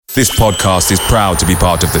This podcast is proud to be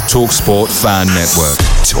part of the TalkSport Fan Network.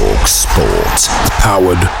 TalkSport.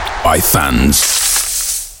 Powered by fans.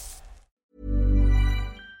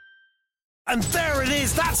 And there it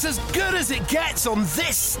is, that's as good as it gets on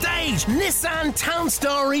this stage. Nissan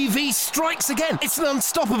Townstar EV strikes again. It's an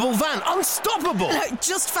unstoppable van, unstoppable.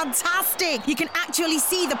 Just fantastic. You can actually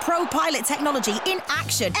see the ProPilot technology in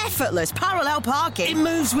action. Effortless parallel parking. It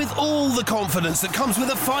moves with all the confidence that comes with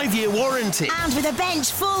a 5-year warranty. And with a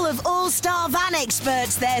bench full of all-star van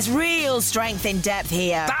experts, there's real strength in depth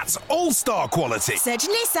here. That's all-star quality. Search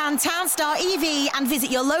Nissan Townstar EV and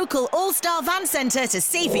visit your local all-star van centre to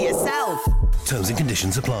see for yourself. Terms and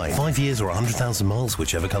conditions apply. 5 years or 100,000 miles,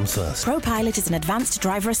 whichever comes first. ProPilot is an advanced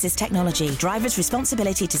driver assist technology. Driver's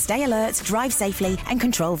responsibility to stay alert, drive safely and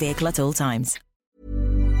control vehicle at all times.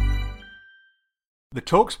 The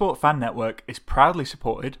TalkSport Fan Network is proudly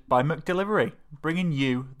supported by McDelivery, bringing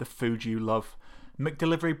you the food you love.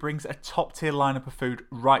 McDelivery brings a top-tier lineup of food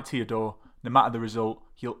right to your door. No matter the result,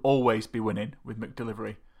 you'll always be winning with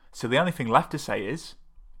McDelivery. So the only thing left to say is,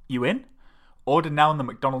 you in? Order now on the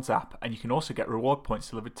McDonald's app, and you can also get reward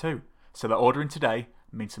points delivered too. So that ordering today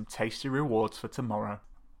means some tasty rewards for tomorrow.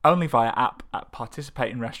 Only via app at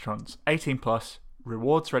participating restaurants. 18 plus.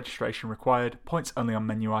 Rewards registration required. Points only on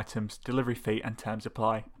menu items. Delivery fee and terms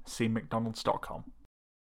apply. See mcdonalds.com.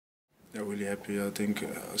 Yeah, really happy. I think,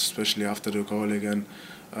 especially after the goal again.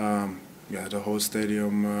 The whole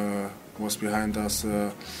stadium was behind us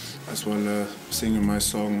as well, singing my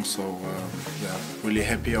song. So really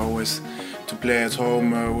happy always to play at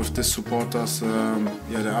home with the supporters.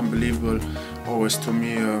 They're unbelievable. Always to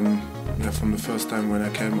me, from the first time when I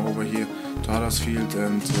came over here to Huddersfield,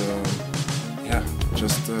 and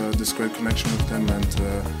just this great connection with them, and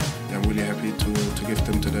I'm really happy to give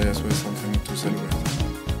them today as well something to celebrate.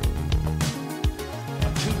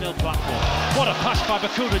 2-0 Blackpool. What a pass by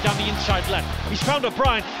Bakuna down the inside left. He's found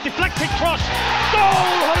O'Brien. Deflected cross.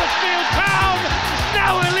 Goal! Huddersfield Town!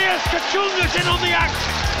 Now Elias Kachunga's in on the act.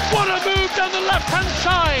 What a move down the left-hand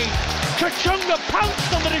side. Kachunga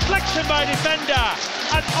pounced on the deflection by a defender.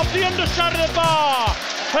 And off the underside of the bar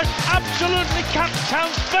has absolutely capped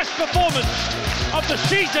Town's best performance of the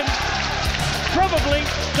season. Probably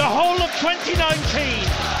the whole of 2019.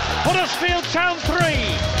 Huddersfield Town 3.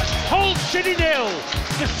 Hull City 0.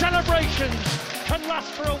 The celebrations can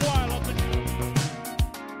last for a while on the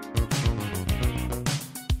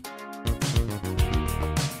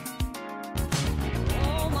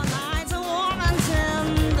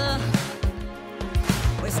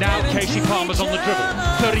Now Casey Palmer's on the dribble.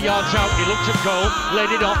 30 yards out, he looked at goal, laid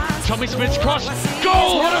it off. Tommy Smith's cross.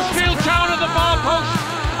 Goal! Huddersfield Town at the far post.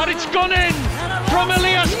 And it's gone in from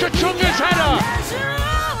Elias Kachunga's header.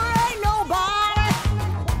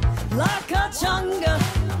 Like Kachunga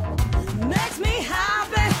makes me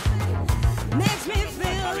happy, makes me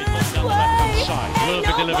feel this way.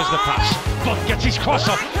 Lurga delivers the pass. Buck gets his cross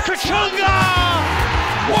off. Kachunga!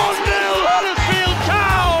 1-0 Huddersfield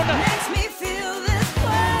Town! Makes me feel this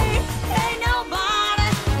way. Ain't nobody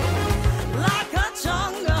like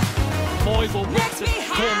Kachunga. Moy will put the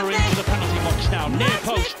corner into the penalty box now. Near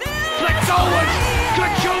post. Flicked forward.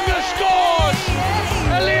 Kachunga scores!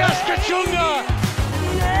 Elias Kachunga!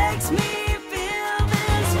 Makes me feel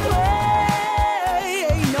this way.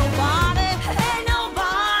 Ain't nobody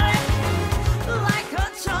like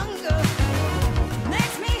Kachunga.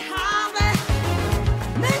 Makes me happy,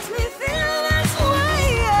 makes me feel this way.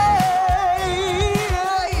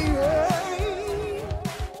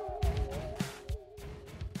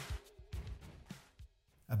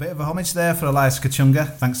 A bit of a homage there for Elias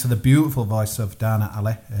Kachunga, thanks to the beautiful voice of Dana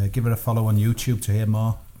Ali. Give her a follow on YouTube to hear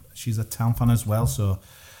more. She's a Town fan as well, so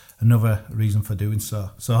another reason for doing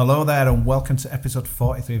so. So hello there and welcome to episode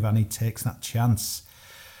 43 of Annie Takes That Chance.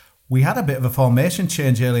 We had a bit of a formation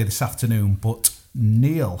change earlier this afternoon, but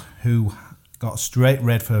Neil, who got a straight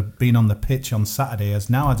red for being on the pitch on Saturday, has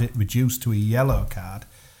now had it reduced to a yellow card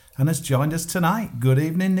and has joined us tonight. Good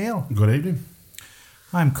evening, Neil. Good evening.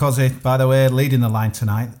 I'm Cozzy, by the way, leading the line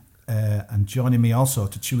tonight, and joining me also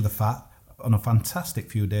to chew the fat on a fantastic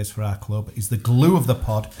few days for our club is the glue of the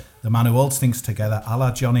pod, the man who holds things together, a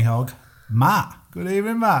la Johnny Hogg, Matt. Good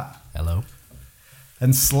evening, Matt. Hello.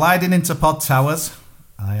 And sliding into pod towers,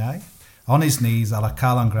 aye, on his knees, a la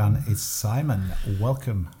Carlon Grant, is Simon.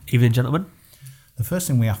 Welcome. Evening, gentlemen. The first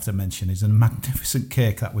thing we have to mention is a magnificent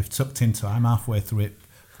cake that we've tucked into. I'm halfway through it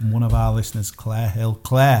from one of our listeners, Claire Hill.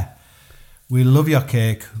 Claire, we love your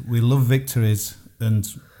cake, we love victories, and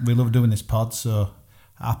we love doing this pod, so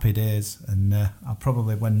happy days. And I'll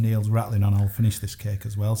probably, when Neil's rattling on, I'll finish this cake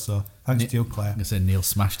as well. So thanks to you, Claire. I'm going to say Neil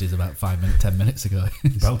smashed his about 10 minutes ago.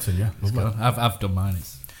 Belting, yeah. I've done mine.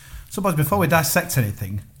 So, boys, before we dissect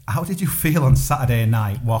anything, how did you feel on Saturday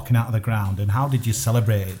night walking out of the ground, and how did you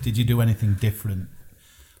celebrate it? Did you do anything different?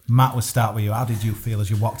 Matt, we'll start with you. How did you feel as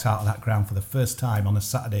you walked out of that ground for the first time on a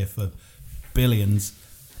Saturday for billions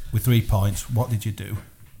with 3 points? What did you do?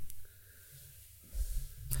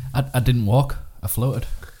 I didn't walk. I floated.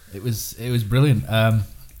 It was brilliant. I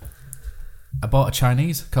bought a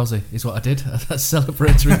Chinese cosy, is what I did. A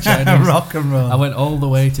celebratory Chinese. Rock and roll. I went all the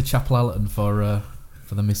way to Chapel Allerton for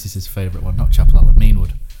the missus's favourite one. Not Chapel Allerton,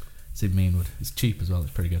 Meanwood. It's in Meanwood. It's cheap as well.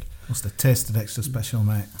 It's pretty good. Must have tasted extra special,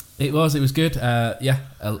 mate. It was good.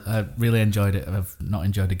 I really enjoyed it. I've not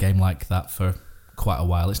enjoyed a game like that for quite a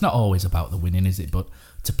while. It's not always about the winning, is it? But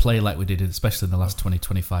to play like we did, especially in the last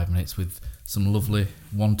 20-25 minutes with some lovely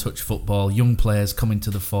one-touch football, young players coming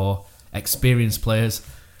to the fore, experienced players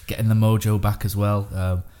getting the mojo back as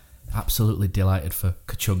well. Absolutely delighted for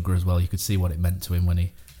Kachunga as well. You could see what it meant to him when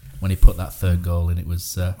he put that third goal in. It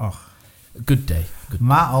was a good day.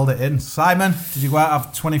 Matt, hold it in. Simon, did you go out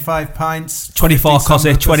have 25 pints? 24,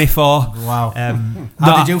 Cosy, 24. Wow.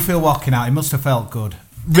 How did you feel walking out? It must have felt good.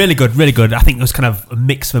 Really good, really good. I think it was kind of a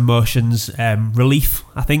mix of emotions, relief,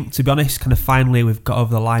 I think, to be honest. Kind of finally we've got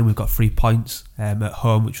over the line, we've got 3 points at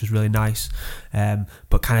home, which was really nice.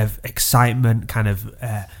 But kind of excitement, kind of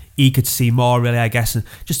eager to see more, really, I guess. And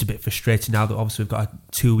just a bit frustrating now that obviously we've got a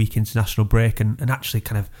 2-week international break and actually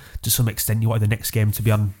kind of to some extent you want the next game to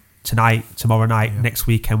be on tonight, tomorrow night, next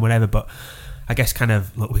weekend, whatever. But I guess kind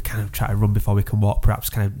of look, we kind of try to run before we can walk. Perhaps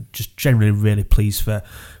kind of just generally really pleased for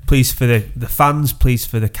the fans, pleased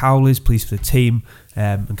for the Cowleys, pleased for the team,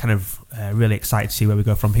 and kind of really excited to see where we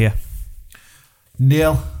go from here.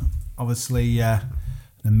 Neil, obviously an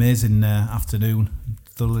amazing afternoon,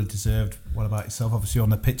 thoroughly deserved. What about yourself? Obviously on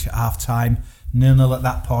the pitch at half time, 0-0 at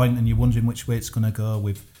that point, and you're wondering which way it's going to go.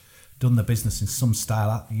 We've done the business in some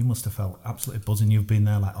style. You must have felt absolutely buzzing. You've been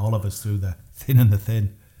there like all of us through the thin and the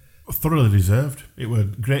thin. Thoroughly deserved. It was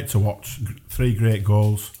great to watch. 3 great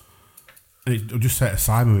goals. And I'll just say to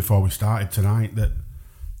Simon before we started tonight that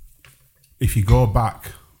if you go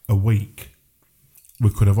back a week, we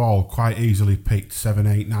could have all quite easily picked 7,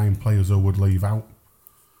 8, 9 players who would leave out.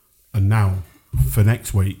 And now, for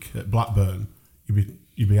next week at Blackburn,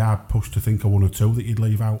 you'd be hard pushed to think of 1 or 2 that you'd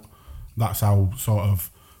leave out. That's how sort of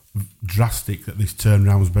drastic that this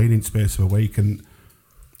turnaround's been in space of a week. And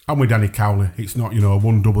with Danny Cowley, it's not,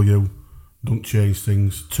 1 W don't change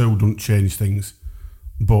things, 2 don't change things,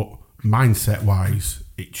 but mindset wise,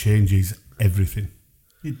 it changes everything.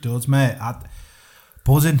 It does, mate.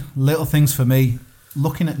 Buzzing, little things for me.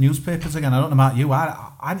 Looking at newspapers again, I don't know about you,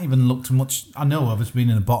 I hadn't even looked much. I know I've just been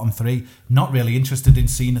in the bottom 3, not really interested in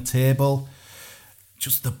seeing a table.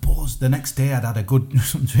 Just the buzz. The next day I'd had a good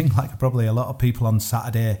drink, like probably a lot of people on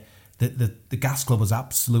Saturday. The Gas Club was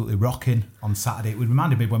absolutely rocking on Saturday. It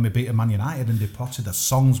reminded me when we beat Man United and Potter. The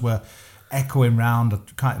songs were echoing round.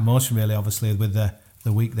 Quite emotional, really, obviously, with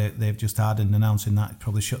the week they've just had and announcing that it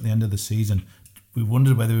probably shut the end of the season. We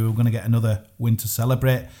wondered whether we were going to get another win to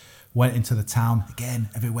celebrate. Went into the town, again,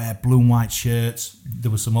 everywhere, blue and white shirts. There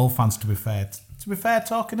were some old fans, to be fair,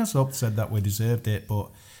 talking us up, said that we deserved it, but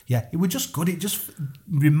yeah, it was just good. It just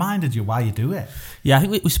reminded you why you do it. Yeah, I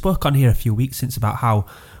think we spoke on here a few weeks since about how,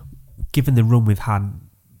 given the run we've had,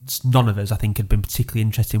 none of us, I think, had been particularly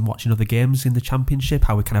interested in watching other games in the Championship,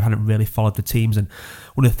 how we kind of hadn't really followed the teams. And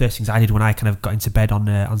one of the first things I did when I kind of got into bed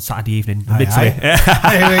on Saturday evening, admittedly,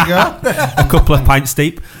 here we go, a couple of pints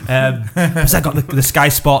deep, because I got the Sky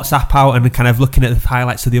Sports app out and kind of looking at the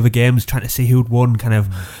highlights of the other games, trying to see who'd won, kind of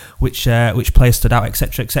which players stood out,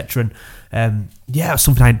 etc., etc. And yeah, it was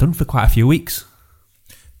something I hadn't done for quite a few weeks.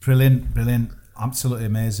 Brilliant, absolutely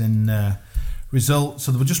amazing result.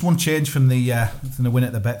 So there was just one change from the win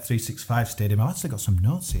at the Bet365 Stadium. I've actually got some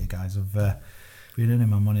notes here, guys. I've been earning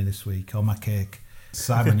my money this week, or my cake.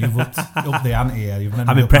 Simon, you've upped the ante here.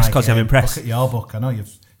 I'm impressed, because I'm impressed. Look at your book. I know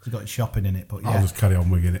you've got shopping in it, but yeah. I'll just carry on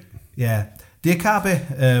wigging it. Yeah.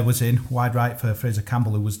 Diakabe was in, wide right for Fraser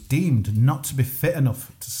Campbell, who was deemed not to be fit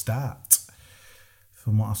enough to start.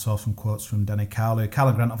 From what I saw, some quotes from Danny Cowley.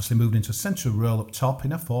 Callum Grant obviously moved into a central role up top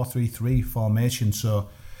in a 4-3-3 formation. So,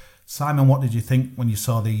 Simon, what did you think when you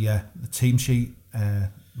saw the team sheet?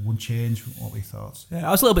 One change. What were your thoughts? Yeah,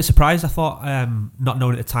 I was a little bit surprised. I thought, not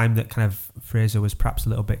knowing at the time that kind of Fraser was perhaps a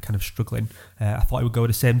little bit kind of struggling, I thought he would go with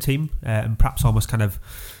the same team and perhaps almost kind of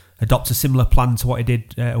adopt a similar plan to what he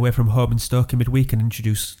did away from home in Stoke in midweek and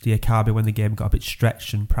introduce Diakabe when the game got a bit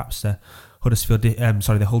stretched and perhaps the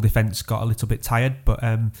whole defence got a little bit tired. But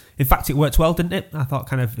in fact, it worked well, didn't it? I thought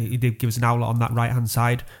kind of he did give us an outlet on that right hand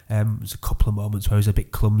side. There's a couple of moments where he was a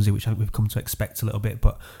bit clumsy, which I think we've come to expect a little bit,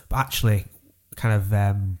 but actually kind of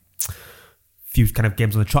few kind of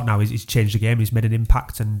games on the trot now, he's changed the game. He's made an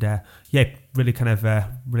impact, and really kind of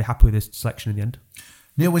really happy with his selection in the end.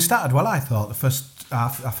 Neil, we started well, I thought. The first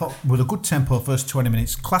half, I thought, with a good tempo, first 20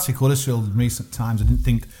 minutes. Classic Huddersfield in recent times. I didn't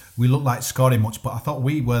think we looked like scoring much, but I thought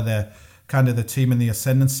we were the team in the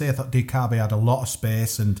ascendancy. I thought Diakhaby had a lot of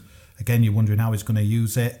space, and again, you're wondering how he's going to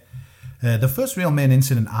use it. The first real main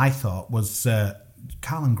incident, I thought, was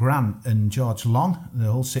Carlin Grant and George Long,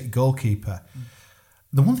 the Hull City goalkeeper.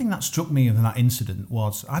 The one thing that struck me in that incident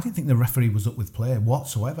was I didn't think the referee was up with play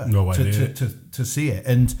whatsoever to see it.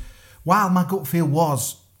 And while my gut feel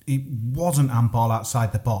was it wasn't handball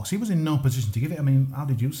outside the box, he was in no position to give it. I mean, how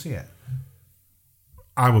did you see it?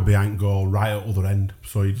 I would behind goal right at the other end,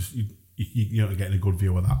 so you're not getting a good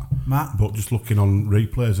view of that. Matt? But just looking on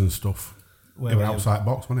replays and stuff, it was outside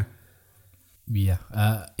box, wasn't it?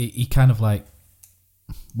 Yeah, he kind of like,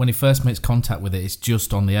 when he first makes contact with it, it's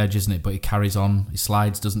just on the edge, isn't it? But he carries on, he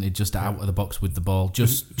slides, doesn't he? Just out of the box with the ball.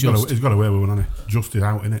 He's got away with one, hasn't he? Just is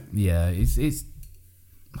out, innit? Yeah, it's.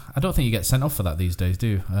 I don't think you get sent off for that these days, do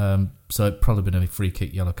you? So it'd probably been a free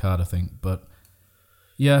kick, yellow card, I think. But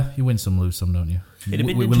yeah, you win some, lose some, don't you?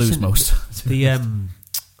 We lose most.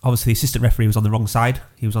 Obviously, the assistant referee was on the wrong side.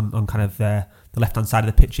 He was on kind of the left-hand side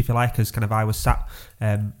of the pitch, if you like, as kind of I was sat.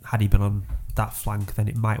 Had he been on that flank, then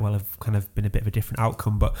it might well have kind of been a bit of a different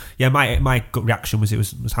outcome. But yeah, my gut reaction was it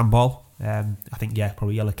was handball. I think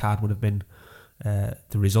probably yellow card would have been the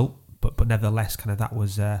result. But nevertheless, kind of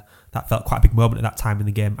that felt quite a big moment at that time in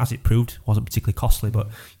the game. As it proved, wasn't particularly costly, but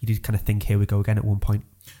you did kind of think, here we go again at one point.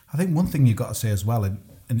 I think one thing you've got to say as well, and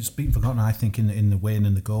it's been forgotten, I think, in the win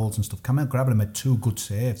and the goals and stuff. Kamel Grabban made two good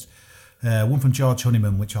saves. One from George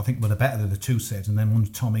Honeyman, which I think were the better of the two saves, and then one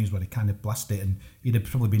from Tommy's where he kind of blasted it, and he'd have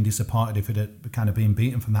probably been disappointed if it had kind of been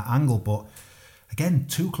beaten from that angle. But again,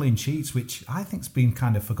 two clean sheets, which I think's been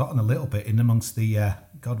kind of forgotten a little bit in amongst the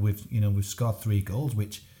we've scored 3 goals,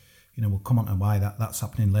 which we'll come on to why that's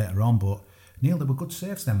happening later on. But Neil, there were good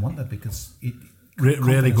saves then, weren't there? Because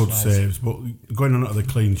really good saves. But going on to the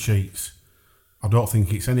clean sheets, I don't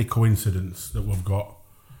think it's any coincidence that we've got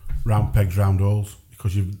round pegs, round holes,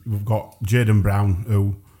 because we've got Jayden Brown,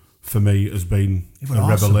 who for me has been a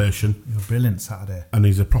revelation. He was brilliant Saturday, and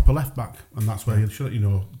he's a proper left back, and that's where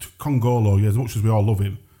Congolo, as much as we all love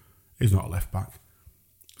him, he's not a left back.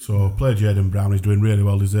 So play Jayden Brown. He's doing really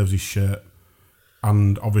well, deserves his shirt.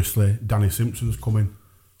 And obviously Danny Simpson's coming.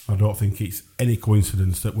 I don't think it's any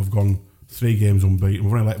coincidence that we've gone 3 games unbeaten.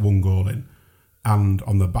 We've only let 1 goal in, and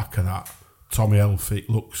on the back of that, Tommy Elphick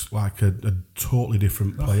looks like a totally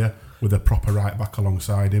different player with a proper right back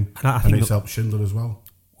alongside him, and it's helped Schindler as well.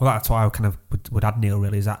 Well, that's what I kind of would add, Neil,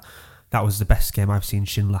 really, is that was the best game I've seen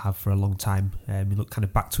Schindler have for a long time. He looked kind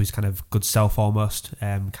of back to his kind of good self almost.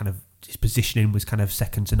 Kind of his positioning was kind of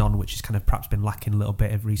second to none, which has kind of perhaps been lacking a little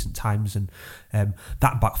bit of recent times. And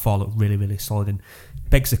that back four looked really, really solid. And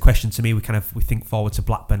begs the question to me, we think forward to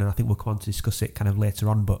Blackburn, and I think we'll come on to discuss it kind of later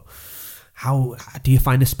on. But how do you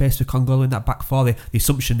find a space for Congolo in that back four? The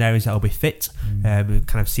assumption there is that he'll be fit,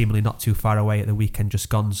 kind of seemingly not too far away at the weekend just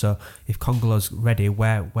gone. So if Congolo's ready,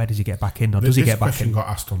 where does he get back in, or does he get back in? This question got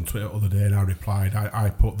asked on Twitter the other day, and I replied. I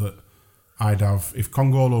put that I'd have, if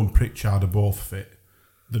Congolo and Pritchard are both fit,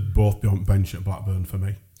 they'd both be on bench at Blackburn for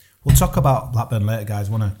me. We'll talk about Blackburn later, guys.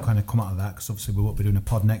 I want to kind of come out of that because obviously we won't be doing a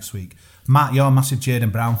pod next week. Matt, you're a massive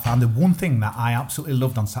Jayden Brown fan. The one thing that I absolutely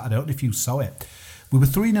loved on Saturday, I don't know if you saw it, we were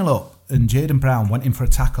 3-0 up and Jayden Brown went in for a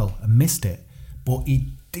tackle and missed it, but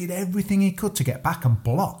he did everything he could to get back and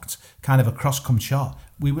blocked kind of a cross-come shot.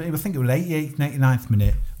 I think it was 88th, 89th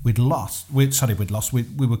minute. We'd lost. We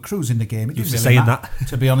were cruising the game. It didn't really matter,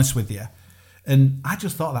 to be honest with you. And I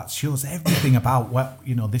just thought that shows everything about what,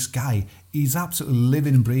 this guy, he's absolutely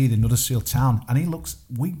living and breathing Huddersfield Town, and he looks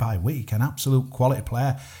week by week an absolute quality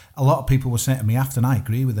player. A lot of people were saying to me after, and I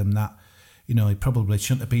agree with them, that he probably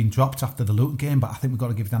shouldn't have been dropped after the Luton game, but I think we've got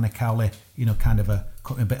to give Danny Cowley kind of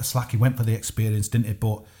cutting a bit of slack. He went for the experience, didn't he?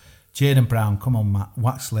 But Jayden Brown, come on, Matt,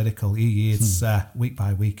 wax lyrical. He is week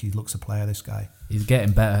by week. He looks a player. This guy. He's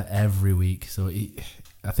getting better every week. So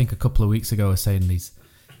I think a couple of weeks ago I was saying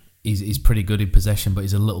he's pretty good in possession, but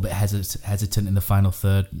he's a little bit hesitant in the final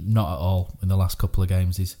third. Not at all in the last couple of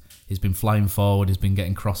games. He's been flying forward. He's been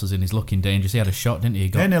getting crosses in. He's looking dangerous. He had a shot, didn't he?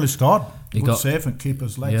 He nearly scored. He got safe and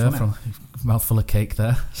keeper's legs. Yeah, from mouthful of cake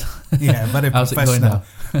there. Yeah, very professional.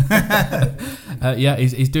 How's it going now? Yeah,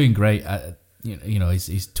 he's doing great.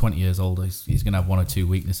 He's 20 years old. He's going to have 1 or 2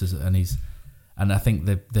 weaknesses, and I think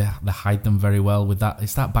they hide them very well with that.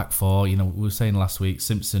 It's that back four. We were saying last week,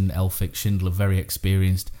 Simpson, Elphick, Schindler, very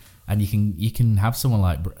experienced, and you can have someone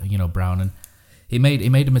like Brown. And he made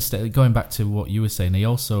a mistake. Going back to what you were saying, he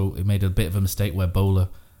made a bit of a mistake where Bowler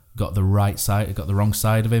got the right side, got the wrong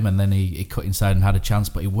side of him, and then he cut inside and had a chance.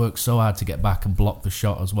 But he worked so hard to get back and block the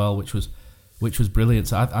shot as well, which was brilliant.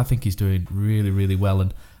 So I think he's doing really, really well,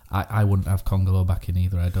 and I wouldn't have Congolo back in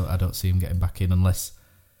either. I don't see him getting back in unless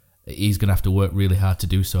he's going to have to work really hard to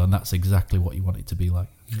do so, and that's exactly what you want it to be like.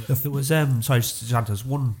 There was there's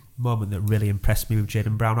one moment that really impressed me with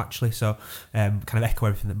Jayden Brown actually. So kind of echo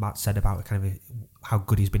everything that Matt said about kind of how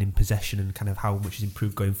good he's been in possession and kind of how much he's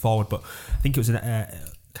improved going forward. But I think it was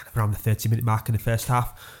kind of around the 30-minute mark in the first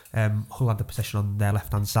half. Hull had the possession on their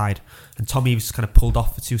left-hand side, and Tom Eaves kind of pulled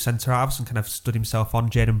off the two centre-halves and kind of stood himself on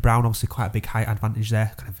Jayden Brown. Obviously quite a big height advantage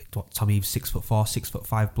there. Kind of Tom Eaves 6'4",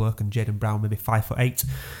 6'5" bloke, and Jayden Brown maybe 5'8".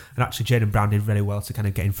 And actually Jayden Brown did really well to kind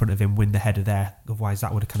of get in front of him, win the header there. Otherwise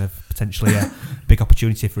that would have kind of potentially a big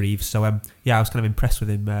opportunity for Eaves. So I was kind of impressed with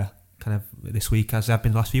him kind of this week, as I've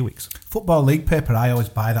been the last few weeks. Football League paper, I always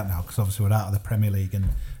buy that now because obviously we're out of the Premier League, and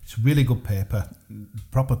it's a really good paper,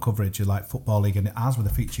 proper coverage of like Football League, and ours with a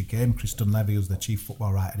featured game. Chris Dunleavy, who's the chief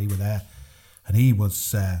football writer, he was there, and he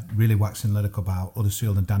was really waxing lyrical about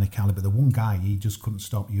Huddersfield and Danny Cowley. But the one guy he just couldn't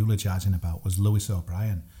stop eulogising about was Lewis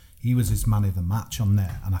O'Brien. He was his man of the match on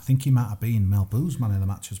there, and I think he might have been Mel Boo's man of the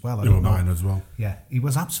match as well. They were mine as well. Yeah, he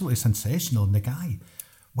was absolutely sensational. And the guy,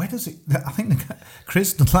 where does it? I think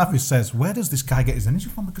Chris Dunleavy says, where does this guy get his energy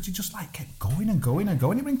from? Because he just like kept going and going and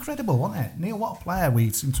going. He was incredible, wasn't it? Neil, what a player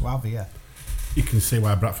we seem to have here. You can see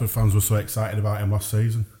why Bradford fans were so excited about him last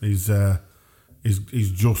season. He's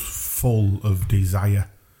just full of desire.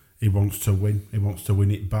 He wants to win. He wants to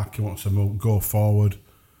win it back. He wants to go forward.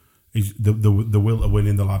 He's the will to win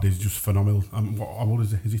in the lad is just phenomenal. How old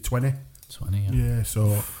is he? Is he 20? 20, yeah. Yeah,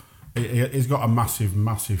 so he's got a massive,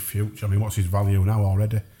 massive future. I mean, what's his value now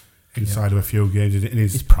already? Inside of a few games.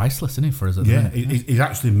 He's priceless, isn't he, for us at the minute? He's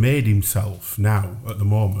actually made himself now, at the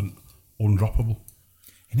moment, undroppable.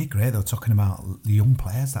 Isn't it great though, talking about the young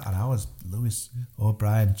players that are ours, Lewis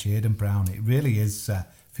O'Brien, Jayden Brown? It really is,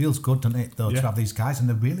 feels good, doesn't it, though, to have these guys, and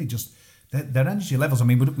they're really just, their energy levels. I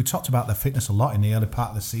mean, we talked about their fitness a lot in the early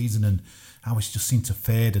part of the season and how it's just seemed to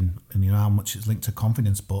fade and you know how much it's linked to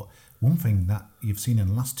confidence. But one thing that you've seen in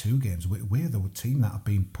the last two games, we're the team that have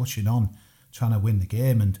been pushing on, trying to win the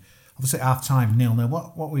game. And obviously at half-time, 0-0.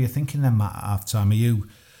 What were you thinking then, Matt, at half-time? Are you...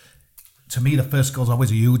 To me, the first goal's always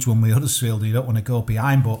a huge one with Huddersfield. You don't want to go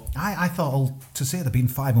behind, but I thought, to say they've been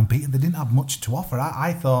 5 unbeaten, they didn't have much to offer.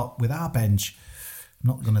 I thought with our bench, I'm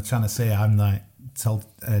not going to try to say I'm like tell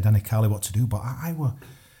Danny Cowley what to do, but I were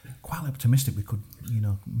quite optimistic we could,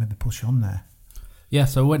 maybe push on there. Yeah,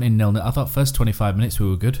 so we went in 0-0. I thought first 25 minutes we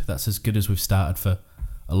were good. That's as good as we've started for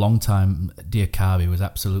a long time. Diakabi was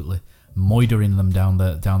absolutely moidering them down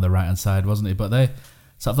the right hand side, wasn't he? But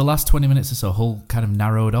so the last 20 minutes or so, Hull kind of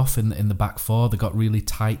narrowed off in the back four. They got really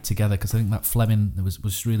tight together because I think that Fleming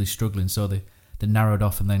was really struggling. So they narrowed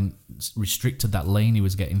off and then restricted that lane he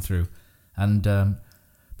was getting through. And the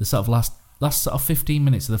sort of last sort of 15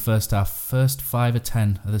 minutes of the first half, first 5 or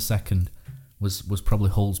 10 of the second was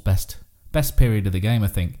probably Hull's best period of the game, I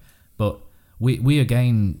think. But we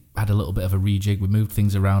again had a little bit of a rejig. We moved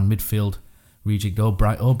things around midfield, rejigged.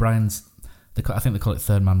 O'Brien's. I think they call it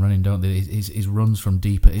third man running, don't they? His runs from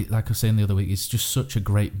deep. Like I was saying the other week, he's just such a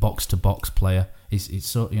great box to box player. He's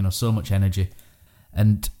so much energy,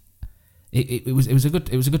 and it was a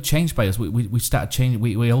good change by us. We started changing.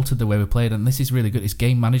 We altered the way we played, and this is really good. It's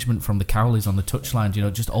game management from the Cowleys on the touchline.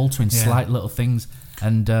 Just altering slight little things.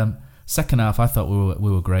 And second half, I thought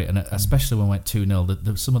we were great, and especially when we went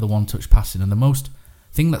 2-0. Some of the one touch passing, and the most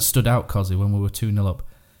thing that stood out, Cozzy, when we were 2-0 up,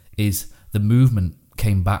 is the movement.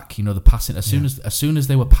 Came back, the passing. As soon as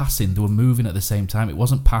they were passing, they were moving at the same time. It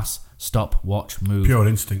wasn't pass, stop, watch, move. Pure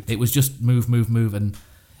instinct. It was just move, and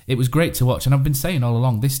it was great to watch. And I've been saying all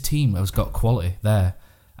along, this team has got quality there,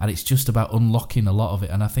 and it's just about unlocking a lot of it.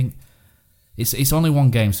 And I think it's only one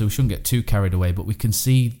game, so we shouldn't get too carried away. But we can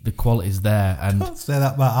see the qualities there. And don't say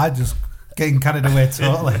that, Matt. I just getting carried away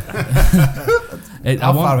totally.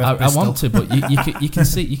 I want to, but you can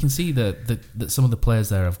see that some of the players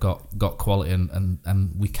there have got quality,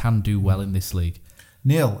 and we can do well in this league.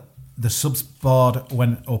 Neil, the subs board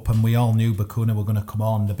went up, and we all knew Bacuna were going to come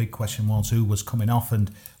on. The big question was who was coming off, and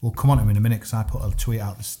we'll come on to him in a minute because I put a tweet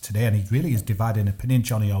out today, and he really is dividing opinion,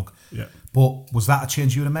 Johnny Hogg. Yeah. But was that a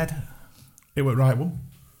change you would have made? It went right one.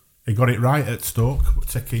 He got it right at Stoke,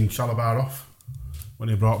 taking Chalabar off when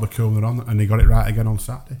he brought Bacuna on, and he got it right again on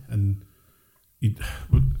Saturday. And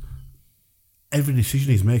every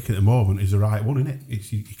decision he's making at the moment is the right one, isn't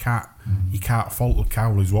it? You can't fault the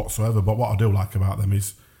Cowleys whatsoever. But what I do like about them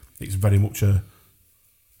is it's very much a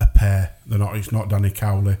pair. It's not Danny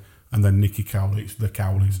Cowley and then Nicky Cowley. It's the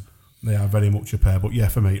Cowleys They are very much a pair. But yeah,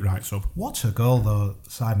 for me, right sub. What a goal though,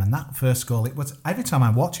 Simon. That first goal, it was every time I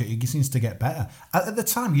watch it, it seems to get better. At the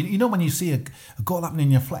time, you know when you see a goal happening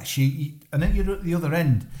in your flesh, and then you're at the other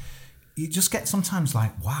end, you just get sometimes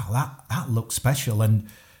like, wow, that looks special. And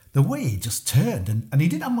the way he just turned, and he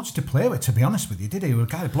didn't have much to play with, to be honest with you, did he? He was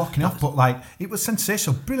kind of blocking off, but like, it was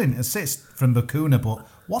sensational. Brilliant assist from Bacuna, but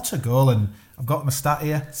what a goal. And I've got my stat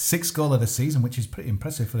here, 6th goal of the season, which is pretty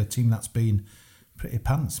impressive for a team that's been pretty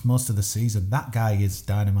pants most of the season. That guy is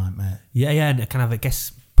dynamite, mate. Yeah, and it kind of, I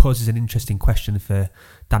guess, poses an interesting question for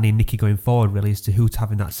Danny and Nicky going forward, really, as to who's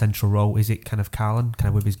having that central role. Is it kind of Carlin, kind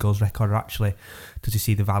of with his goals record, or actually does he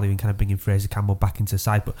see the value in kind of bringing Fraser Campbell back into the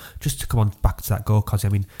side? But just to come on back to that goal, because I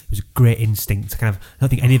mean, it was a great instinct. Kind of, I don't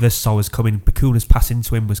think any of us saw us coming. Bacuna's pass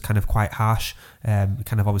into him was kind of quite harsh.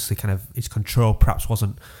 Kind of obviously, kind of his control perhaps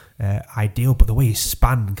wasn't ideal, but the way he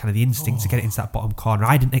span and kind of the instinct to get it into that bottom corner,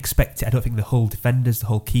 I didn't expect it. I don't think the whole defenders, the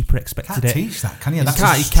whole keeper expected it. Can't teach that, can you? You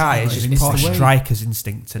can't. It's just poor striker's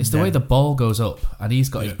instinct. It's the way the ball goes up, and he's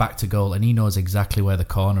got his back to goal, and he knows exactly where the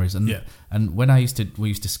corner is. And when we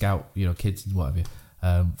used to scout, kids and whatever.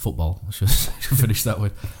 Football, I should finish that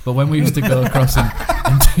with. But when we used to go across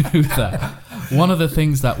and do that, one of the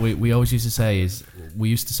things that we always used to say is, we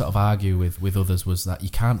used to sort of argue with others, was that you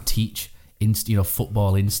can't teach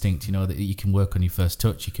football instinct, that you can work on your first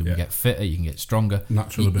touch, you can get fitter, you can get stronger.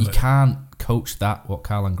 Natural ability. You can't coach that, what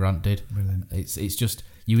Karlan Grant did. Brilliant. It's just,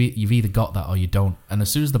 you've either got that or you don't. And as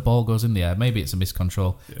soon as the ball goes in the air, maybe it's a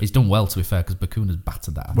miscontrol. He's done well, to be fair, because Bacuna's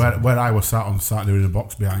battered that. Where I was sat on Saturday in a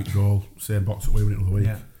box behind goal, same box that we were in the other week,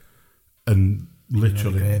 and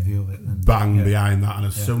literally bang behind that, and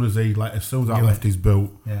as soon as that left his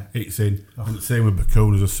boot, it's in. And the same with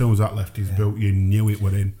Bacuna's, as soon as that left his boot, you knew it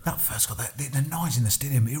were in. That first goal, the noise in the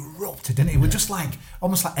stadium erupted, didn't it? It was just like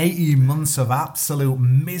almost like 18 months of absolute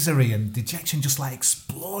misery and dejection just like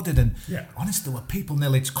exploded. And honestly, there were people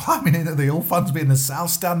nearly climbing into the old fans being in the south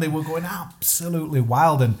stand. They were going absolutely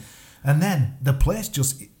wild, and then the place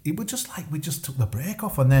it was just like we just took the break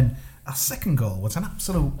off. And then our second goal was an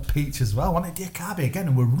absolute peach as well. Wanted Diakabi again,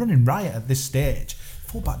 and we're running riot at this stage.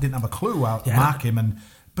 Fullback didn't have a clue how to mark him, and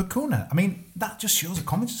Bacuna, I mean, that just shows the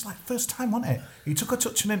comments. It's like first time, wasn't it? He took a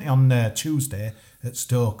touch on it on Tuesday at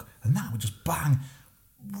Stoke, and that would just bang,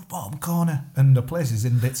 bottom corner, and the place is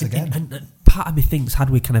in bits again. And part of me thinks, had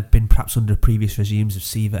we kind of been perhaps under previous regimes of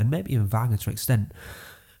Siva and maybe even Wagner to an extent,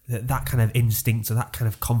 that kind of instinct or that kind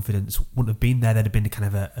of confidence wouldn't have been there. There'd have been a kind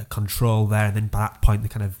of a control there, and then by that point the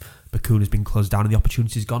kind of Bacuna's been closed down and the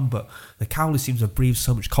opportunity's gone. But the Cowley seems to have breathed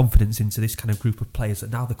so much confidence into this kind of group of players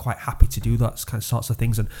that now they're quite happy to do that kind of sorts of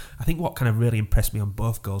things. And I think what kind of really impressed me on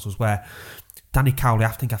both goals was where Danny Cowley, I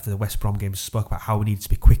think after the West Brom game, spoke about how we needed to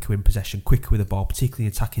be quicker in possession, quicker with the ball, particularly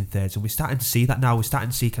in attacking thirds. And we're starting to see that now. We're starting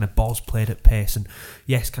to see kind of balls played at pace. And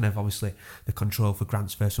yes, kind of obviously the control for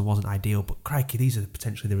Grant's first one wasn't ideal, but crikey, these are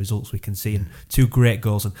potentially the results we can see. And 2 great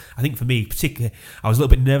goals. And I think for me, particularly, I was a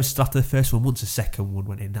little bit nervous after the first one. Once the second one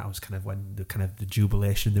went in, that was kind of when the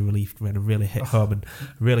jubilation, the relief really hit home. And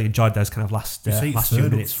really enjoyed those kind of last few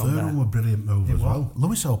minutes from there. Third one were brilliant move as well.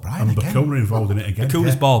 Lewis O'Brien and again. Bacuna involved in it again.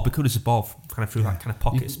 Bacuna's ball kind of through that kind of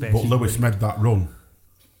pocket space. But Lewis made that run,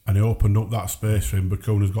 and he opened up that space for him.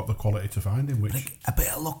 Bacuna's got the quality to find him. Which a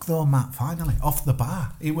bit of luck though, Matt. Finally, off the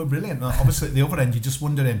bar, he were brilliant. Obviously, at the other end, you're just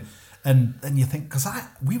wondering, and then you think, because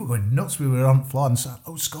we were going nuts. We were on the floor and said,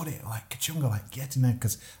 "Oh, Scotty, like Kachunga, like get in there,"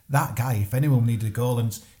 because that guy, if anyone needed a goal,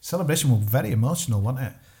 and celebration was very emotional,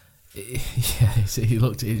 wasn't it? Yeah, he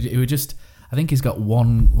looked. It was just. I think he's got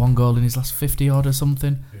one goal in his last 50 odd or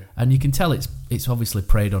something, and you can tell it's obviously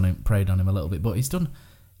preyed on him a little bit. But he's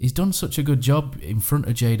done such a good job in front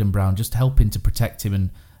of Jayden Brown, just helping to protect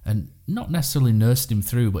him and not necessarily nursing him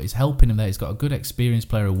through, but he's helping him there. He's got a good experienced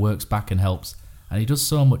player who works back and helps, and he does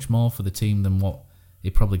so much more for the team than what he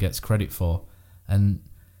probably gets credit for. And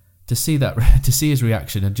to see his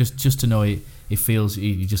reaction, and just to know he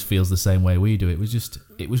just feels the same way we do,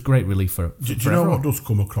 it was great relief for do you know what does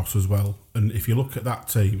come across as well? And if you look at that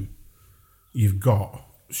team, you've got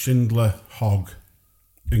Schindler, Hogg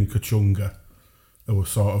and Kachunga, who are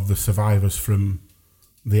sort of the survivors from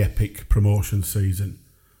the epic promotion season,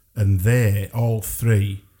 and they all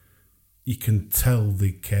three, you can tell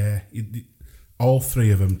they care. All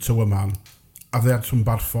three of them to a man. Have they had some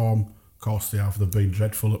bad form? Of course they have. They've been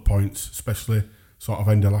dreadful at points, especially sort of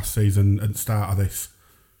end of last season and start of this.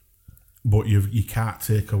 But you can't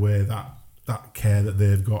take away that care that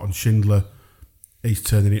they've got. And Schindler, he's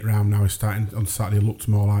turning it round now. He's starting on Saturday, looked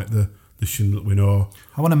more like the Schindler that we know.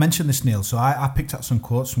 I want to mention this, Neil. So I picked up some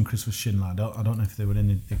quotes from Christopher Schindler. I don't know if they were in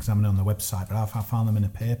the Examiner on the website, but I found them in a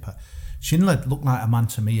paper. Schindler looked like a man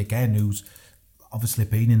to me again who's obviously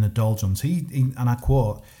been in the doldrums. He and I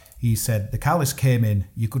quote, he said, the Cowleys came in,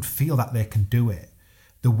 you could feel that they can do it.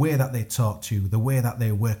 The way that they talk to you, the way that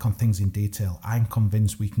they work on things in detail, I'm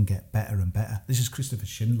convinced we can get better and better. This is Christopher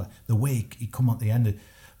Schindler. The way he come at the end,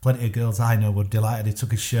 plenty of girls I know were delighted he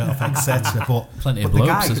took his shirt off, etc. But plenty of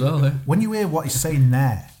blokes as well. Eh? When you hear what he's saying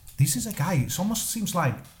there, this is a guy. It almost seems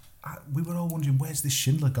like we were all wondering, where's this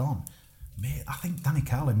Schindler gone? Mate, I think Danny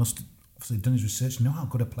Cowley must have obviously done his research, know how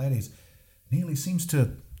good a player he is. Nearly seems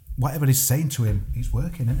to, whatever he's saying to him, he's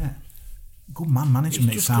working, isn't it? Good man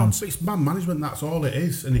management, it sounds. It's man management, that's all it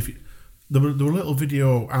is. And there were a little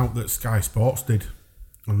video out that Sky Sports did.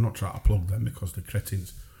 I'm not trying to plug them because they're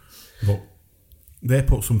cretins, but they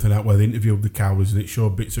put something out where they interviewed the Cowleys and it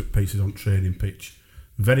showed bits and pieces on training pitch,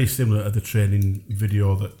 very similar to the training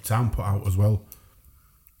video that Town put out as well.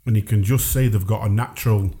 And you can just see they've got a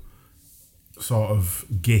natural sort of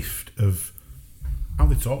gift of how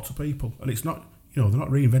they talk to people, and it's not, they're not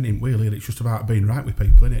reinventing the wheel here. It's just about being right with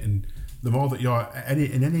people, innit? And the more that you're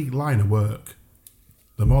in any line of work,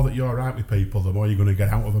 the more that you're right with people, the more you're going to get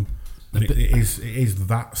out of them. And it is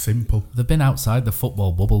that simple. They've been outside the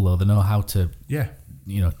football bubble, though. They know how to,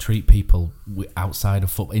 treat people outside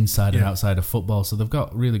of football, inside and outside of football. So they've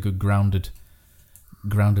got really good grounded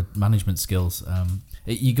management skills.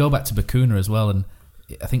 You go back to Bacuna as well, and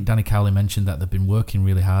I think Danny Cowley mentioned that they've been working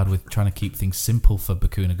really hard with trying to keep things simple for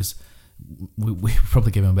Bacuna, because we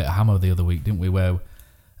probably gave him a bit of hammer the other week, didn't we? Where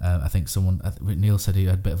I think Neil said he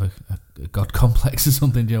had a bit of a god complex or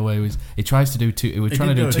something. Where he tries to do too. He was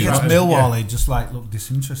trying to do too much. Millwall, he just looked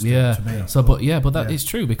disinterested to me. So, but that is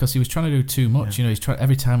true, because he was trying to do too much. He's trying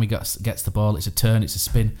every time he gets the ball, it's a turn, it's a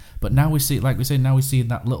spin. But now we see, like we say, now we see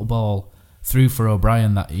that little ball through for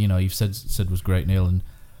O'Brien that you've said was great, Neil, and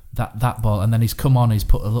that ball, and then he's come on, he's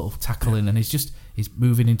put a little tackle in, and he's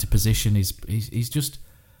moving into position. He's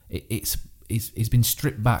been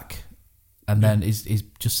stripped back. And then he's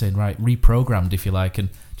just saying, right, reprogrammed, if you like, and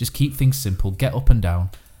just keep things simple, get up and down.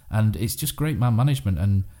 And it's just great man management.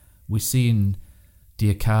 And we're seeing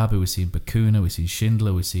Diakabu, we're seeing Bacuna, we're seeing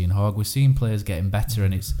Schindler, we're seeing Hogg, we're seeing players getting better,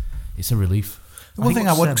 and it's a relief. The one thing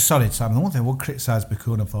I would criticise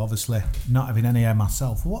Bacuna for, obviously, not having any hair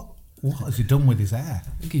myself. What has he done with his hair? I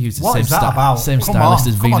think he used the what same is that about? Same stylist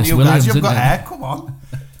as Venus you Williams, guys, you've got isn't it? hair, come on.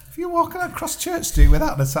 If you're walking across Church Street with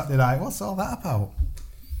that on a Saturday night, what's all that about?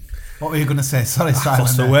 What were you going to say? Sorry, Simon. I've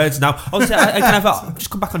lost the words now. Obviously, I just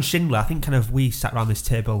come back on Schindler. I think we sat around this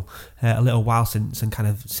table a little while since and kind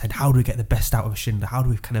of said, how do we get the best out of a Schindler? How do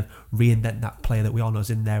we kind of reinvent that player that we all know is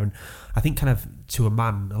in there? And I think kind of to a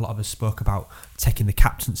man, a lot of us spoke about taking the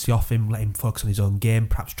captaincy off him, letting him focus on his own game,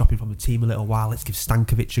 perhaps dropping from the team a little while. Let's give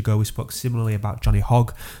Stankovic a go. We spoke similarly about Johnny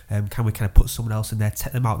Hogg. Can we kind of put someone else in there,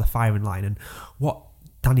 take them out of the firing line? And what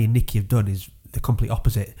Danny and Nicky have done is the complete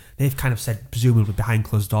opposite. They've kind of said, presumably behind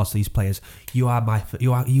closed doors to these players, you are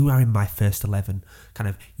in my first 11. Kind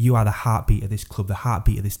of, you are the heartbeat of this club, the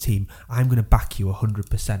heartbeat of this team. I'm going to back you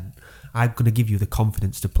 100%. I'm going to give you the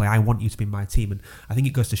confidence to play. I want you to be my team. And I think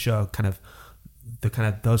it goes to show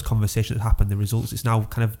those conversations that happen, the results it's now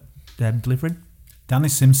kind of delivering. Danny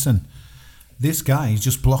Simpson, this guy is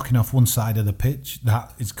just blocking off one side of the pitch.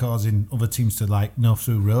 That is causing other teams to no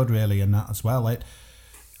through road really, and that as well.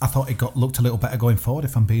 I thought he looked a little better going forward,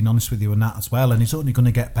 if I'm being honest with you, and that as well. And he's only going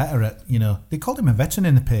to get better at, they called him a veteran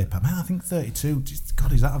in the paper. Man, I think 32.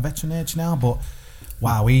 God, is that a veteran age now? But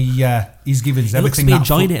wow, he's given us everything. He looks to be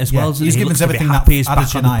enjoying it as well. He's given us everything that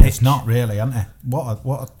Adesina is not really, hasn't he?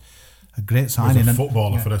 What a great signing. He's a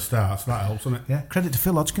footballer for a start, so that helps, doesn't it? Yeah, credit to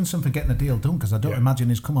Phil Hodgkinson for getting the deal done, because I don't imagine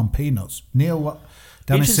he's come on peanuts. Neil, what?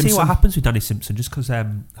 Danny Simpson. See what happens with Danny Simpson, just because I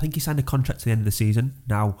think he signed a contract to the end of the season.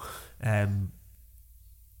 Now,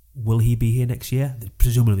 will he be here next year?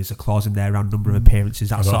 Presumably there's a clause in there around number of appearances,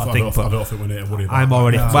 that sort of thing. I don't think we need to worry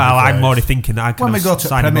about I'm already thinking that I can when we go to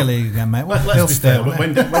Premier League again, mate. Let's be fair.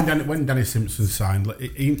 When Danny Simpson signed,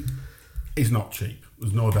 he's not cheap.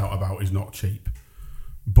 There's no doubt about it, he's not cheap.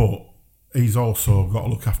 But he's also got to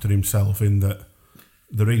look after himself, in that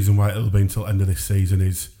the reason why it'll be until the end of this season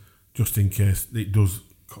is just in case it does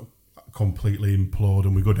completely implode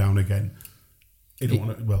and we go down again.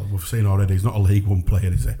 We've seen already, he's not a League One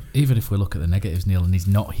player, is he? Even if we look at the negatives, Neil, and he's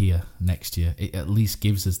not here next year, it at least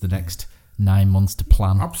gives us the next 9 months to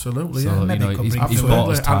plan. Absolutely, so, yeah. He's bought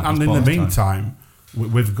his time. And in the meantime,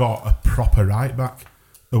 we've got a proper right back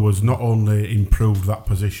who has not only improved that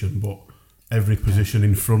position, but every position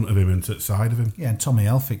in front of him and to the side of him. Yeah, and Tommy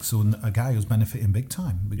Elphick's a guy who's benefiting big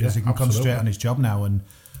time, because he can concentrate on his job now, and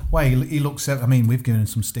Well, he looks. I mean, we've given him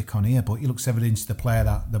some stick on here, but he looks every inch the player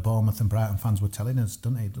that the Bournemouth and Brighton fans were telling us,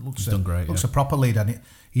 doesn't he? He's done great. Looks a proper leader, and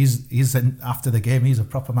he's after the game. He's a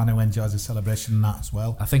proper man who enjoys the celebration and that as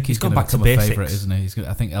well. I think he's going to become a favourite, isn't he?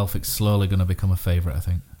 I think Elphic's slowly going to become a favourite. I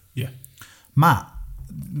think. Yeah. Matt,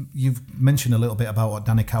 you've mentioned a little bit about what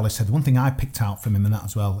Danny Cowley said. One thing I picked out from him in that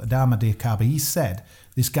as well, Adama Diakhaby, he said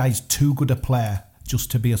this guy's too good a player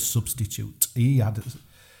just to be a substitute. He had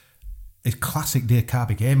a classic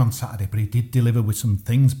Diakhaby game on Saturday, but he did deliver with some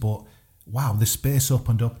things. But wow, the space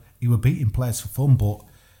opened up. He were beating players for fun, but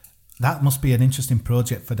that must be an interesting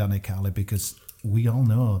project for Danny Cowley because we all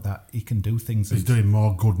know that he can do things. He's doing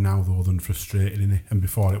more good now though than frustrating, isn't he? And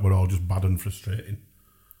before it were all just bad and frustrating.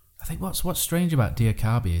 I think what's strange about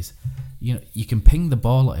Diakhaby is, you can ping the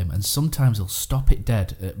ball at him and sometimes he'll stop it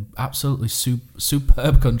dead. Absolutely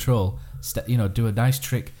superb control. Do a nice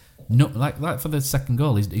trick. Like for the second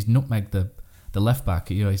goal, he's nutmegged the left back.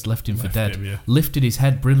 He's left him for dead. Lifted his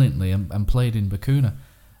head brilliantly and played in Bacuna.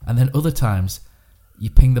 And then other times,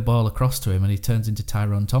 you ping the ball across to him and he turns into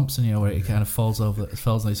Tyrone Thompson. Where he kind of falls on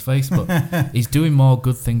his face. But he's doing more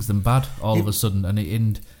good things than bad all of a sudden, and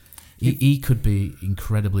he could be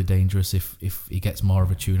incredibly dangerous if he gets more of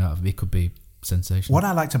a tune out of him. He could be sensational. What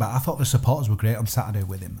I liked I thought the supporters were great on Saturday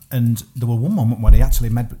with him, and there were one moment when he actually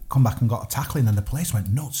come back and got a tackling, and the place went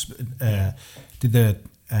nuts. Did the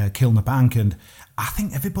kill in the bank, and I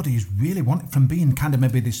think everybody is really wanting from being kind of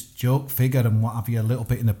maybe this joke figure and what have you a little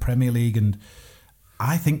bit in the Premier League, and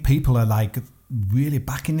I think people are like really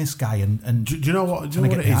backing this guy. And do you know what? Do you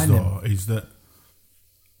know what it is though? Is that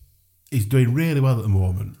he's doing really well at the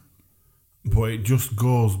moment. But it just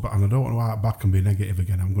goes back, and I don't want to out back and be negative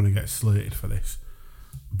again. I'm going to get slated for this.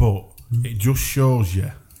 But it just shows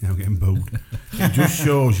you, I'm getting booed. It just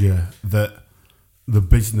shows you that the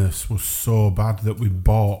business was so bad that we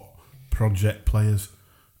bought project players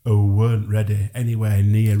who weren't ready, anywhere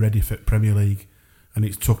near ready for Premier League. And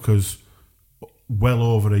it took us well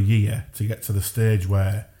over a year to get to the stage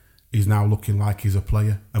where he's now looking like he's a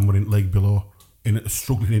player and we're in league below,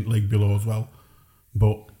 struggling in league below as well.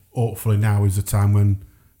 But hopefully now is the time when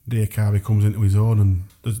Diakhaby comes into his own, and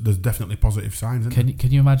there's definitely positive signs. Can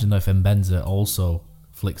you imagine though if Mbenza also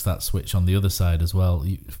flicks that switch on the other side as well?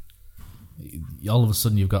 All of a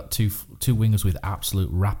sudden you've got two wingers with absolute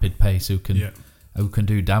rapid pace who can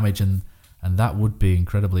do damage, and that would be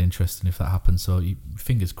incredibly interesting if that happens. So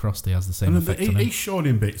fingers crossed he has the same effect on him. He's shown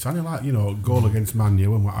in bits, and goal against Man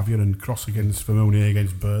U and what have you, and cross against Firmino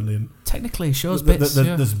against Burnley. And technically, he shows bits.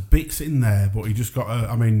 There's bits in there, but he just got.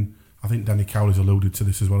 I think Danny Cowley's alluded to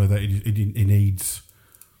this as well. That he needs,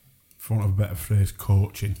 for want of a better phrase,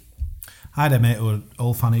 coaching. I had a mate who was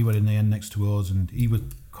old fan. He were in the end next to us, and he was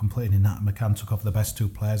complaining that McCann took off the best two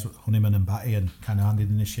players, Honeyman and Batty, and kind of handed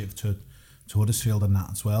the initiative to Huddersfield and that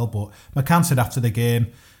as well. But McCann said after the game,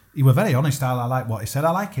 he was very honest. I like what he said.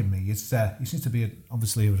 I like him. He seems to be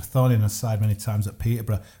obviously a thorn in his side many times at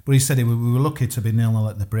Peterborough, but he said we were lucky to be 0-0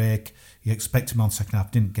 at the break. He expected him on second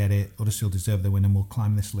half, didn't get it. Huddersfield deserved the win and will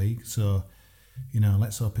climb this league. So,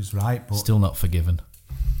 let's hope he's right. But still not forgiven.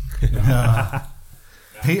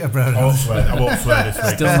 Peterborough. I won't swear this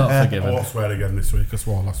week. Still not forgiven. I won't swear again this week. I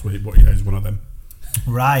swore last week, but yeah, he's one of them.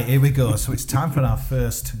 Right, here we go. So it's time for our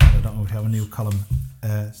first. I don't know if we have a new column.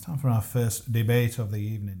 It's time for our first debate of the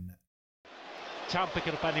evening. Town pick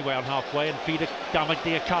it up anyway on halfway and feed Adama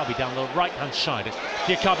Diakhaby down the right hand side.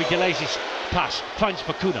 Diakhaby delays his pass, finds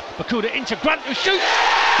Bacuna into Grant, who shoots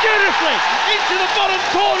beautifully into the bottom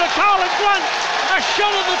corner. Karlan Grant, a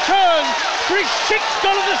shot on the turn for his 6th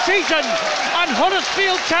goal of the season, and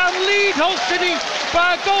Huddersfield Town lead Hull City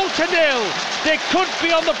by a goal to 0. They could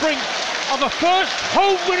be on the brink of a first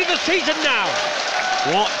home win of the season now.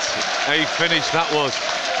 What a finish that was.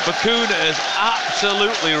 Bacuna has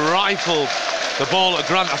absolutely rifled the ball at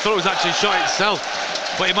Grant. I thought it was actually a shot itself,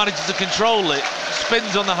 but he manages to control it,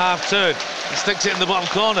 spins on the half turn and sticks it in the bottom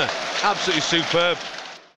corner. Absolutely superb.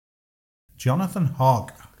 Jonathan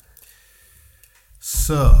Hogg.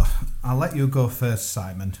 So, I'll let you go first,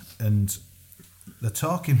 Simon. And the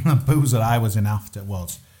talking booze that I was in after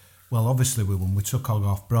was, well, obviously we won. We took Hogg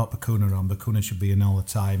off, brought Bacuna on. Bacuna should be in all the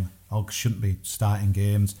time. Hogg shouldn't be starting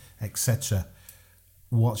games, etc.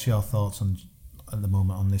 What's your thoughts at the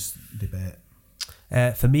moment on this debate?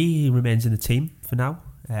 For me, he remains in the team for now.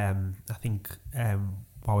 I think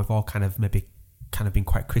while we've all kind of been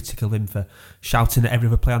quite critical of him for shouting at every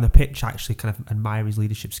other player on the pitch, I actually kind of admire his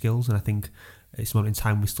leadership skills, and I think at this moment in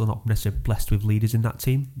time we're still not necessarily blessed with leaders in that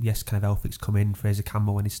team. Yes, kind of Elphic's come in, Fraser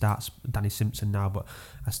Campbell when he starts, Danny Simpson now, but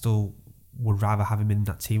I still would rather have him in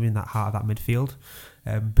that team, in that heart of that midfield.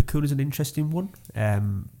 Bakuna's an interesting one.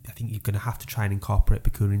 I think you're going to have to try and incorporate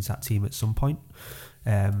Bakuna into that team at some point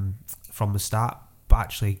from the start. But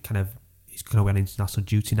actually, kind of, he's going to win international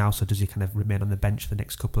duty now, so does he kind of remain on the bench for the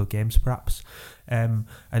next couple of games, perhaps? And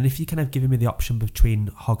if you kind of giving me the option between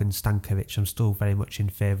Hogg and Stankovic, I'm still very much in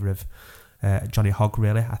favour of Johnny Hogg,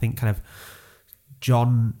 really. I think kind of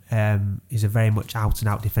John is a very much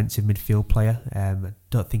out-and-out defensive midfield player. I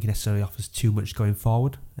don't think he necessarily offers too much going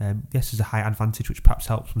forward. Yes, there's a high advantage, which perhaps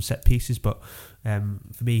helps from set pieces, but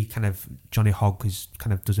for me, kind of Johnny Hogg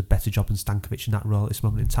does a better job than Stankovic in that role at this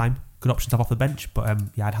moment in time. Good option to have off the bench, but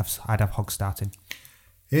I'd have Hogg starting.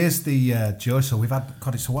 Here's the Joe. So we've had,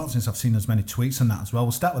 God, it's a while since I've seen as many tweets on that as well.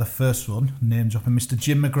 We'll start with the first one. Name dropping Mr.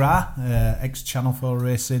 Jim McGrath, ex-Channel 4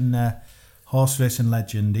 racing horse racing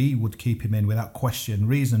legend. He would keep him in without question.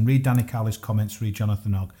 Reason, read Danny Cowley's comments, read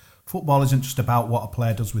Jonathan Hogg. Football isn't just about what a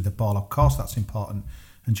player does with the ball. Of course that's important,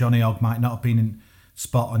 and Johnny Hogg might not have been in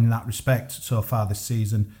spot on in that respect so far this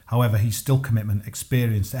season. However, he's still commitment,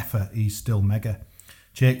 experience, effort. He's still mega.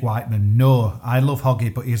 Jake Whiteman, no, I love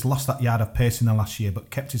Hoggy, but he has lost that yard of pace in the last year, but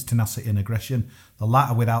kept his tenacity and aggression. The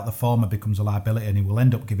latter without the former becomes a liability, and he will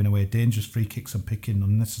end up giving away dangerous free kicks and picking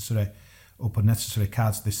unnecessary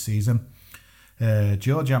cards this season.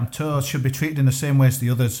 Joe Jamto should be treated in the same way as the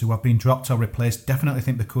others who have been dropped or replaced. Definitely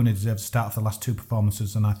think Bakuna deserves to start for the last two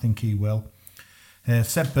performances, and I think he will.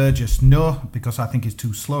 Seb Burgess, no, because I think he's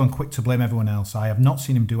too slow and quick to blame everyone else. I have not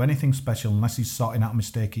seen him do anything special unless he's sorting out a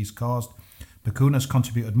mistake he's caused. Bakuna's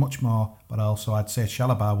contributed much more, but also I'd say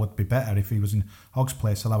Chalobah would be better if he was in Hogg's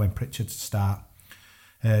place, allowing Pritchard to start.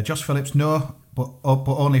 Josh Phillips, no, but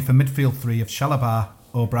only for midfield three. If Chalobah,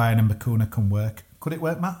 O'Brien and Bakuna can work. Could it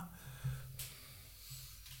work, Matt?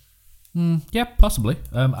 Yeah, possibly.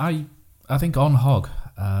 I think on Hogg,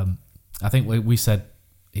 I think we said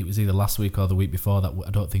it was either last week or the week before that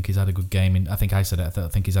I don't think he's had a good game. I think I said it. I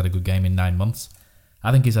think he's had a good game in 9 months.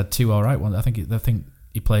 I think he's had two all right ones. I think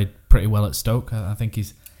he played pretty well at Stoke. I think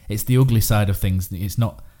it's the ugly side of things. It's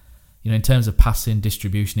not, in terms of passing,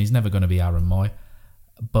 distribution, he's never going to be Aaron Moy.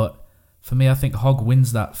 But for me, I think Hogg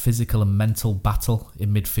wins that physical and mental battle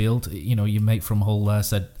in midfield. Your mate from Hull there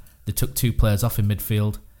said they took two players off in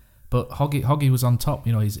midfield, but Hoggy was on top.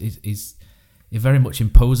 He very much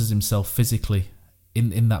imposes himself physically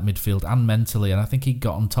in that midfield and mentally, and I think he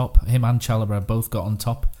got on top. Him and Chalobah both got on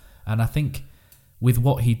top, and I think with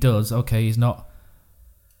what he does, okay, he's not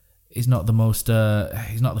the most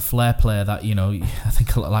he's not the flair player that I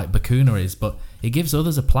think like Bakuna is, but he gives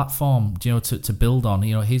others a platform to build on.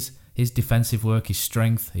 His defensive work, his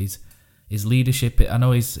strength, his leadership. I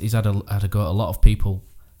know he's had a go at a lot of people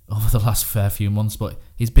over the last fair few months, but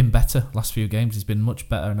he's been better last few games. He's been much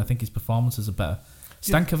better, and I think his performances are better.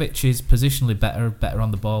 Stankovic is positionally better on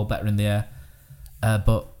the ball, better in the air,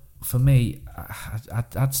 but for me,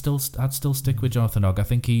 I'd still stick with Jonathan Hogg. I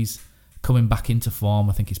think he's coming back into form.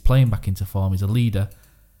 I think he's playing back into form. He's a leader.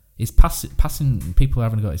 His passing, people are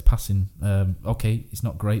having a go at his passing. Okay, it's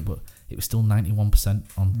not great, but it was still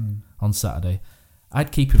 91% on Saturday.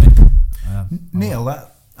 I'd keep him in. Neil,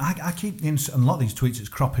 I keep in a lot of these tweets. It's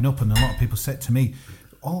cropping up, and a lot of people said to me,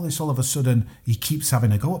 all of a sudden he keeps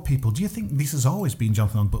having a go at people. Do you think this has always been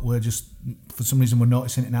Jonathan Hogg, but we're just, for some reason, we're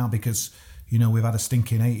noticing it now because we've had a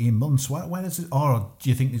stinking 18 months. Where is it? Or do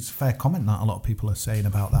you think it's a fair comment that a lot of people are saying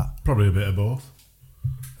about that? Probably a bit of both.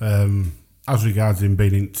 As regards him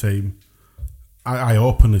being in the team, I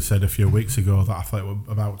openly said a few weeks ago that I thought it was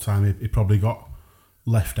about time he probably got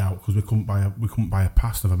left out because we couldn't buy a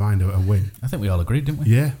pass, never mind a win. I think we all agreed, didn't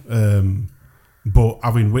we? Yeah. But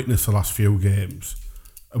having witnessed the last few games,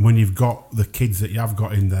 and when you've got the kids that you have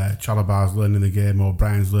got in there, Chalobah's learning the game,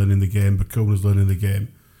 O'Brien's learning the game, Bakuna's learning the game,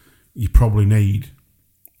 you probably need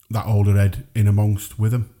that older head in amongst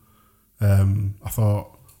with him. I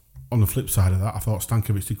thought, on the flip side of that, I thought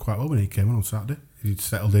Stankovic did quite well when he came on Saturday. He'd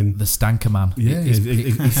settled in. The Stanker man. Yeah,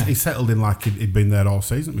 he settled in like he'd been there all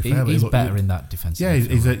season. He's better in that defensive.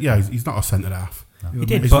 Yeah, he's not a centre half. No.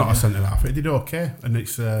 He's not a centre half. He did okay, and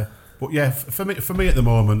it's. But yeah, for me at the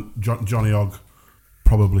moment, Johnny Hogg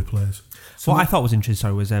probably plays. So what I thought was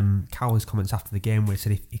interesting, was Cowley's comments after the game where he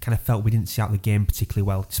said he kind of felt we didn't see out the game particularly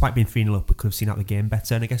well. Despite being 3-0 up, we could have seen out the game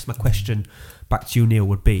better. And I guess my question back to you, Neil,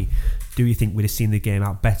 would be, do you think we'd have seen the game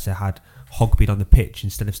out better had Hogg been on the pitch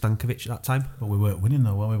instead of Stankovic at that time? But we weren't winning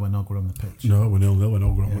though, were we, when Hogg were on the pitch? No, we're 0-0 when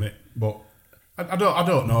Hogg were on it. But I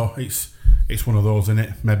don't know. It's one of those, isn't it?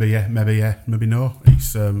 Maybe yeah, maybe no.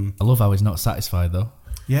 It's. I love how he's not satisfied though.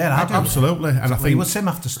 Yeah, I do. Absolutely, and I think it was him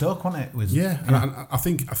after Stoke, wasn't it? And I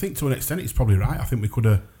think to an extent it's probably right. I think we could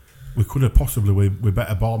have possibly with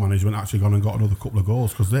better ball management actually gone and got another couple of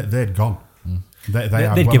goals because they'd gone.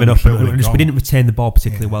 They've given up. We didn't retain the ball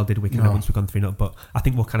particularly well, did we? Once we've gone 3-0, but I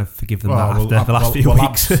think we'll kind of forgive them after the last few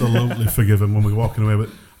weeks. Absolutely forgive them when we're walking away. But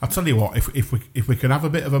I'll tell you what, if we can have a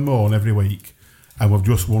bit of a moan every week, and we've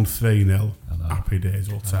just won 3-0, happy days.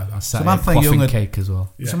 We'll take that. Samantha Young cake as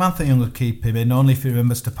well. Yeah. Samantha Young would keep him in only if he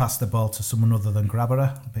remembers to pass the ball to someone other than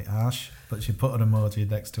Grabberer. A bit harsh, but she put an emoji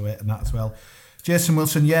next to it and that as well. Jason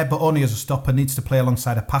Wilson, but only as a stopper, needs to play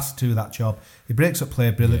alongside a pass to do that job. He breaks up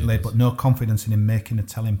play brilliantly, but no confidence in him making a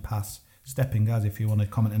telling pass. Stepping, guys, if you want to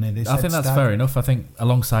comment on any of this. I think that's fair enough. I think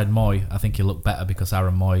alongside Moy, I think he'll look better because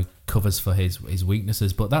Aaron Moy covers for his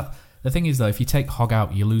weaknesses. But the thing is, though, if you take Hogg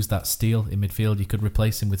out, you lose that steal in midfield. You could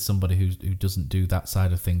replace him with somebody who doesn't do that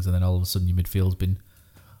side of things, and then all of a sudden your midfield's been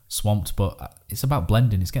swamped. But it's about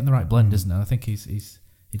blending. It's getting the right blend, isn't it? I think he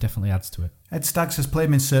definitely adds to it. Ed Staggs says play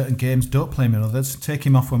him in certain games, don't play him in others. Take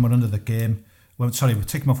him off when we're under the game. We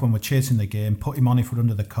take him off when we're chasing the game. Put him on if we're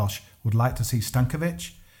under the cosh. Would like to see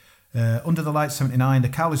Stankovic. Under the light 79, the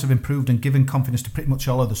Cowleys have improved and given confidence to pretty much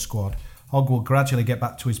all of the squad. Hogg will gradually get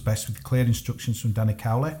back to his best with clear instructions from Danny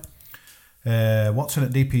Cowley. Watson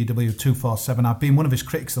at DPW 247. I've been one of his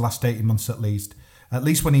critics the last 18 months at least. At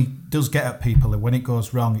least when he does get at people and when it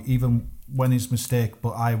goes wrong, even when his mistake.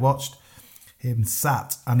 But I watched him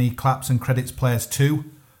sat and he claps and credits players too.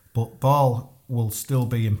 But ball will still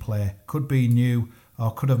be in play. Could be new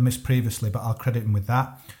or could have missed previously, but I'll credit him with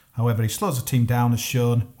that. However, he slows the team down as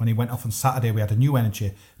shown when he went off on Saturday. We had a new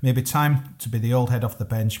energy. Maybe time to be the old head off the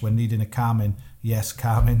bench when needing a calming. Yes,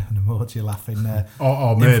 calming. An emoji laughing there.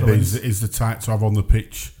 Or maybe is the type to have on the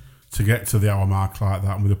pitch to get to the hour mark like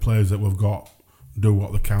that. And with the players that we've got, do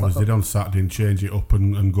what the Cowleys did on Saturday and change it up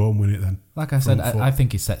and go and win it then. Like I said, I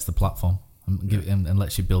think he sets the platform and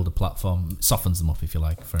lets you build a platform. Softens them up, if you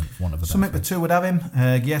like, for one of the Summit the two would have him.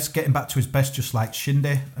 Yes, getting back to his best just like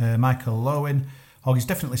Shindy. Michael Lowen. Hogg is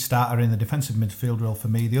definitely starter in the defensive midfield role for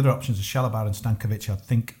me. The other options are Shalabar and Stankovic. I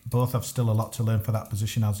think both have still a lot to learn for that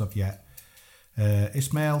position as of yet.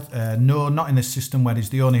 Ismail, no, not in this system where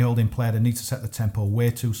he's the only holding player that needs to set the tempo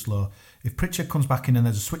way too slow. If Pritchard comes back in and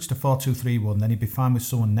there's a switch to 4-2-3-1, then he'd be fine with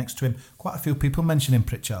someone next to him. Quite a few people mentioning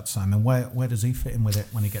Pritchard, Simon. Where does he fit in with it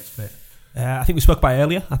when he gets fit? I think we spoke about it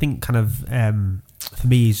earlier. I think kind of for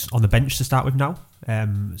me he's on the bench to start with now.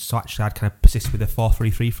 So actually I'd kind of persist with a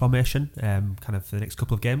 4-3-3 formation kind of for the next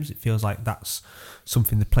couple of games. It feels like that's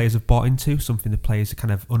something the players have bought into, something the players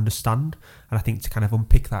kind of understand, and I think to kind of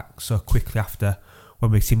unpick that so quickly after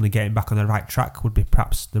when we're seemingly getting back on the right track would be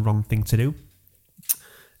perhaps the wrong thing to do.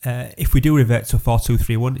 If we do revert to a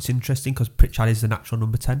 4-2-3-1, it's interesting because Pritchard is the natural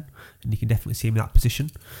number 10 and you can definitely see him in that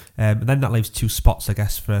position. And then that leaves two spots, I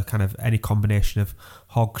guess, for kind of any combination of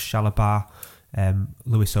Hogg, Shalabar,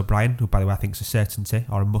 Lewis O'Brien, who by the way I think is a certainty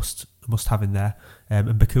or a must have in there, and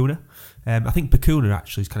Bacuna. I think Bacuna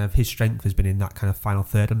actually is kind of his strength has been in that kind of final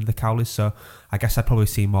third under the Cowleys, so I guess I'd probably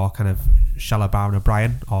see more kind of Shalabar and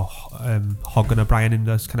O'Brien or Hogg and O'Brien in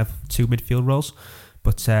those kind of two midfield roles.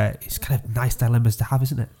 But it's kind of nice dilemmas to have,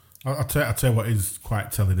 isn't it? I'll tell you what is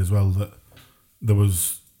quite telling as well, that there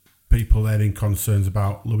was people there in concerns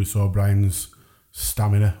about Lewis O'Brien's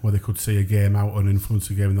stamina, where they could see a game out and influence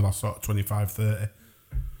a game in the last sort of 25-30.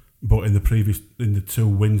 But in the two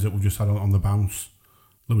wins that we've just had on the bounce,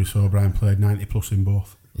 Lewis O'Brien played 90 plus in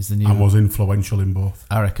both. And was influential in both.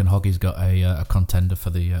 I reckon Hoggy's got a contender for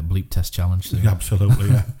the bleep test challenge. So. Absolutely,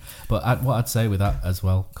 yeah. But what I'd say with that as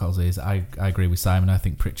well, Cosy, is I agree with Simon. I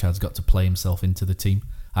think Pritchard's got to play himself into the team.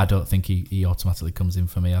 I don't think he automatically comes in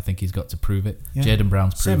for me. I think he's got to prove it. Yeah. Jaden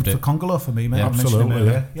Brown's proved it. Same for Congolo for me, mate. Yeah, absolutely.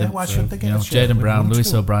 Yeah, why shouldn't they get a Jaden Brown,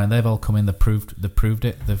 Lewis O'Brien, they've all come in, they've proved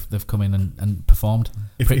it. They've come in and performed.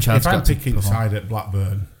 If I'm picking side at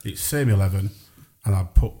Blackburn, it's same 11, and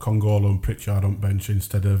I'd put Congolo and Pritchard on bench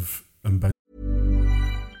instead of...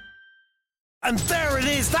 And there it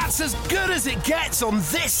is, that's as good as it gets on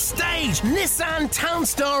this stage. Nissan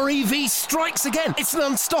Townstar EV strikes again. It's an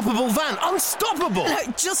unstoppable van, unstoppable.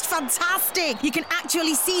 Just fantastic. You can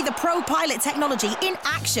actually see the Pro Pilot technology in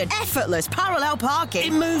action. Effortless parallel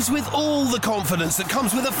parking. It moves with all the confidence that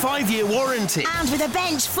comes with a 5-year warranty. And with a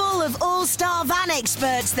bench full of all-star van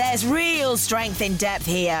experts, there's real strength in depth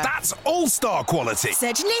here. That's all-star quality.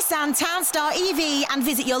 Search Nissan Townstar EV and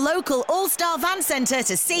visit your local all-star van centre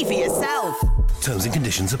to see for yourself. Terms and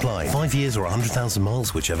conditions apply. 5 years or 100,000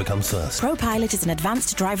 miles, whichever comes first. ProPilot is an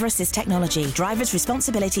advanced driver assist technology. Driver's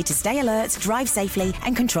responsibility to stay alert, drive safely,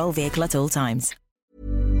 and control vehicle at all times.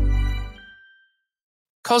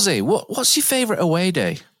 Cozzy, what's your favourite away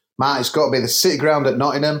day? Matt, it's got to be the City Ground at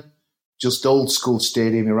Nottingham. Just old school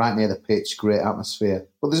stadium, you're right near the pitch, great atmosphere.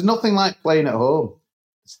 But there's nothing like playing at home.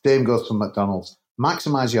 The same goes for McDonald's.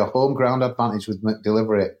 Maximise your home ground advantage with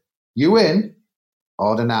McDelivery. You in?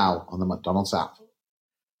 Order now on the McDonald's app.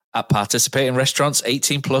 At participating restaurants,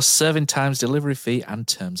 18 plus, serving times, delivery fee and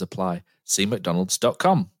terms apply. See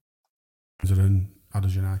mcdonalds.com.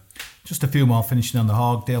 Just a few more finishing on the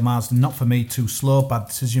Hog. Dale Marsden, not for me, too slow, bad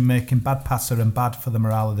decision making, bad passer and bad for the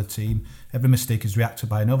morale of the team. Every mistake is reacted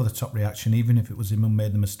by an over-the-top reaction, even if it was him who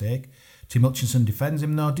made the mistake. Tim Hutchinson defends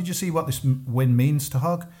him though. Did you see what this win means to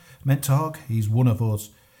Hog? Meant to Hog? He's one of us.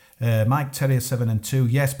 Mike Terrier 7-2.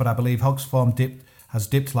 Yes, but I believe Hog's form has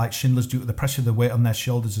dipped like Schindler's due to the pressure of the weight on their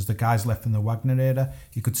shoulders as the guys left in the Wagner era.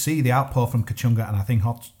 You could see the outpour from Kachunga, and I think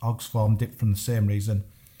Hog's form dipped from the same reason.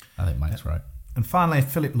 I think Mike's right. And finally,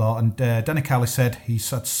 Philip Lawton, Danny Cowley said he's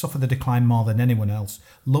had to suffer the decline more than anyone else,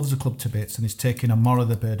 loves the club to bits and is taking on more of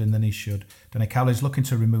the burden than he should. Danny Cowley's looking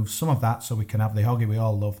to remove some of that so we can have the Hoggy we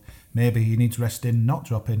all love. Maybe he needs resting, not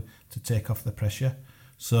dropping, to take off the pressure.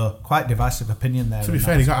 So, quite divisive opinion there. To be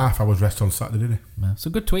fair, he got half hour's rest on Saturday, didn't he? Yeah,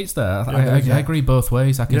 some good tweets there. I agree both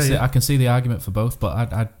ways. I can see the argument for both,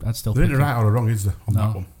 but I'd still. There isn't a right or a wrong, is there, on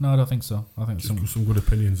that one? No, I don't think so. I think some good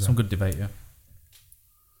opinions. Some good debate, yeah.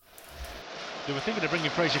 They were thinking of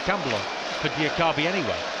bringing Fraser Campbell on for Diakabi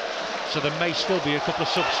anyway, so there may still be a couple of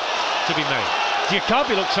subs to be made.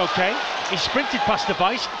 Diakabi looks okay. He sprinted past the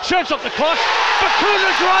vice, turns up the cross.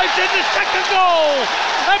 Bacuna drives in the second goal.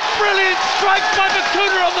 A brilliant strike by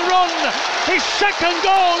Bacuna on the run. His second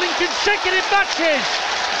goal in consecutive matches.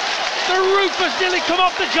 The roof has nearly come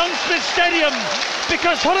off the John Smith Stadium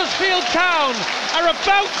because Huddersfield Town are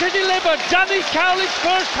about to deliver Danny Cowley's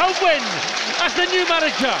first home win as the new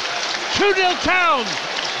manager. 2-0 Town,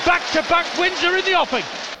 back-to-back wins are in the offing.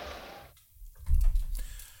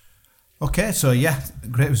 Okay, so yeah,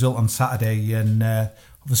 great result on Saturday, and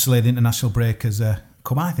obviously the international break has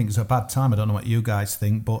come. I think it's a bad time. I don't know what you guys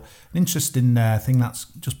think, but an interesting thing that's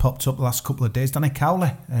just popped up the last couple of days. Danny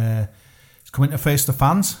Cowley is coming to face the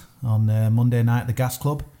fans on Monday night at the Gas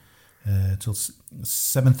Club till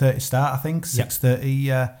 7:30 start. I think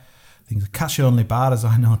 6:30. I think it's a cash-only bar, as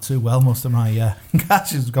I know too well. Most of my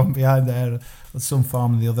cash has gone behind there with some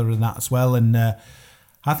form or the other and that as well. And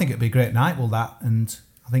I think it'd be a great night, will that? And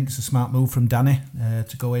I think it's a smart move from Danny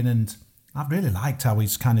to go in. And I've really liked how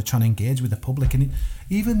he's kind of trying to engage with the public. And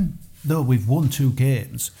even though we've won 2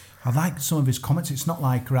 games, I like some of his comments. It's not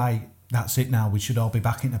like, right, that's it now, we should all be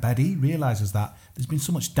back into bed. He realises that there's been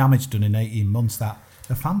so much damage done in 18 months that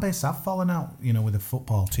the fan base have fallen out, with the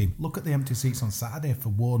football team. Look at the empty seats on Saturday for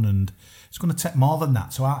one, and it's going to take more than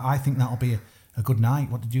that. So I think that'll be a good night.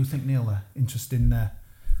 What did you think, Neil? Interesting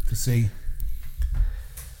to see.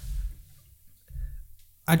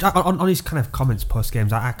 On his kind of comments post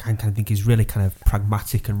games, I kind of think he's really kind of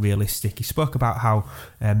pragmatic and realistic. He spoke about how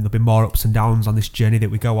there'll be more ups and downs on this journey that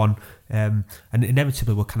we go on, and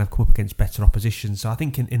inevitably we'll kind of come up against better opposition. So I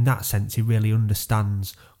think in that sense, he really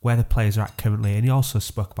understands where the players are at currently, and he also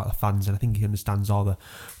spoke about the fans, and I think he understands all the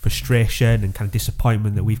frustration and kind of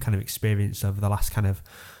disappointment that we've kind of experienced over the last kind of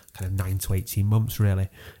 9 to 18 months, really.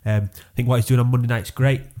 I think what he's doing on Monday night's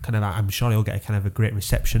great. I'm sure he'll get a great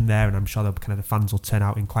reception there, and I'm sure the fans will turn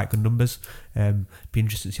out in quite good numbers. Be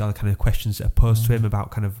interested to see all the kind of questions that are posed to him about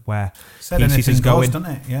kind of where he sees us going.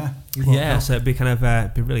 Doesn't it? Yeah. Yeah. So it'd be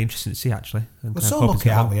be really interesting to see actually. We're so lucky,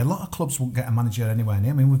 aren't we? A lot of clubs won't get a manager anywhere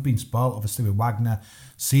near. I mean, we've been spoiled obviously with Wagner,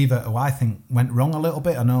 Sievert, who I think went wrong a little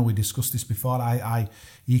bit. I know we discussed this before.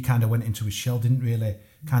 He kind of went into his shell, didn't really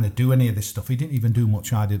kind of do any of this stuff. He didn't even do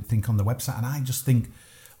much, I didn't think, on the website. And I just think,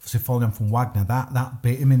 obviously following on from Wagner, that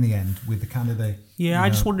bit him in the end with the kind of the... Yeah, I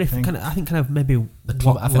just wonder if maybe the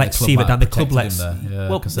club let Sievert down. The club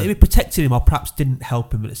let maybe protected him or perhaps didn't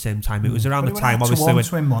help him at the same time. It was around the time, obviously. It was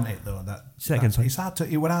hard to warm to him, wasn't it, though?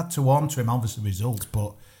 It would hard to warm to him, obviously, results,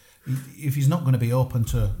 but if he's not going to be open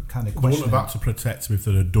to kind of questioning... They wouldn't have had to protect him if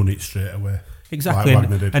they'd have done it straight away. Exactly. Like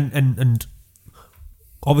Wagner did. And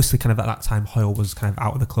obviously, kind of at that time, Hoyle was kind of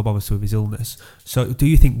out of the club, obviously, with his illness. So, do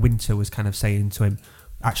you think Winter was kind of saying to him,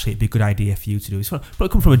 actually, it'd be a good idea for you to do this?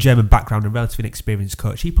 But come from a German background and relatively inexperienced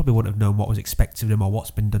coach, he probably wouldn't have known what was expected of him or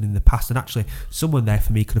what's been done in the past. And actually, someone there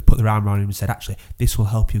for me could have put their arm around him and said, actually, this will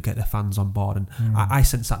help you get the fans on board. And I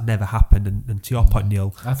sense that never happened. And to your point,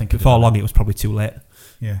 Neil, I think before long, it was probably too late.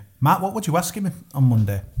 Yeah. Matt, what would you ask him on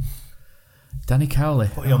Monday? Danny Cowley.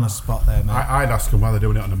 Put you on the spot there, mate. I'd ask him why they're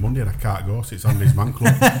doing it on a Monday and I can't go, so it's Andy's Man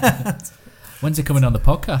Club. When's he coming on the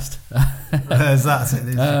podcast? That's it,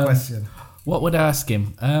 the question. What would I ask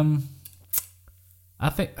him? I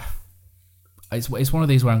think it's one of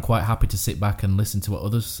these where I'm quite happy to sit back and listen to what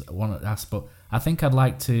others want to ask, but I think I'd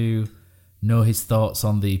like to know his thoughts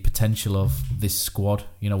on the potential of this squad,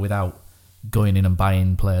 without going in and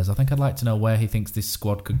buying players. I think I'd like to know where he thinks this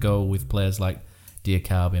squad could go with players like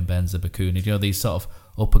Diakabi and Benza, Bakuna, these sort of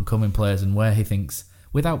up-and-coming players, and where he thinks,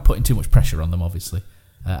 without putting too much pressure on them, obviously,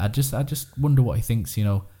 I just wonder what he thinks,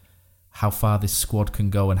 how far this squad can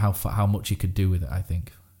go and how much he could do with it, I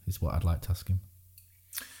think, is what I'd like to ask him.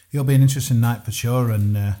 It'll be an interesting night for sure,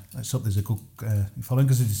 and let's hope there's a good following,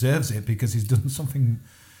 because he deserves it, because he's done something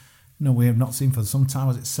we have not seen for some time.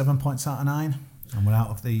 Was it 7 points out of 9? And we're out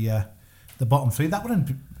of the bottom 3. That would have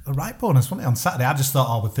been a right bonus, wasn't it, on Saturday? I just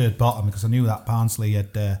thought, we're third bottom, because I knew that Barnsley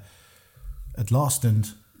had lost,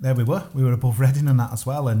 and there we were. We were above Reading and that as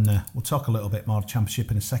well, and we'll talk a little bit more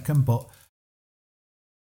Championship in a second, but...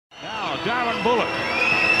 Now, Darren Bullock.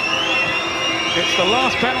 It's the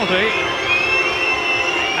last penalty.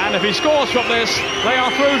 And if he scores from this, they are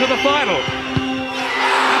through to the final.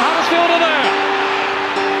 And Huddersfield are there.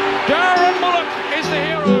 Darren Bullock is the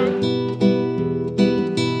hero.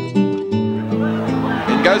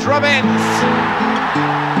 In goes Robbins.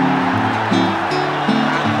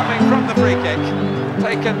 And coming from the free kick,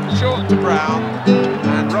 taken short to Brown.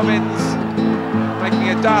 And Robbins making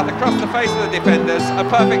a dart across the face of the defenders. A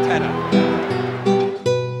perfect header.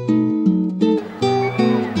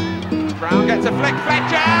 Brown gets a flick,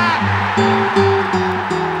 Fletcher!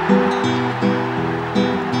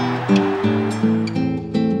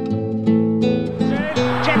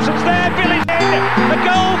 Jepson's there, Billy's in! A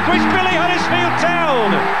goal, Chris Billy, Huddersfield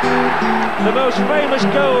Town! The most famous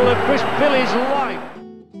goal of Chris Billy's life.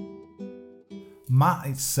 Matt,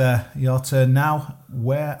 it's your turn now.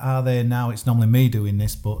 Where are they now? It's normally me doing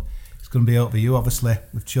this, but it's going to be over you, obviously.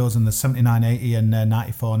 We've chosen the 79-80 and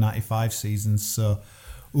 94-95 seasons, so...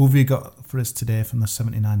 Who have you got for us today from the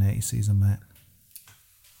 79-80 season, mate?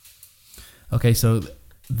 Okay, so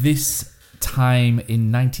this time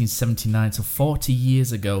in 1979, so 40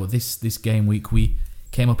 years ago, this game week, we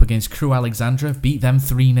came up against Crewe Alexandra, beat them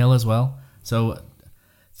 3-0 as well. So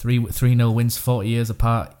 3-0 wins 40 years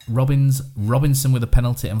apart. Robinson with a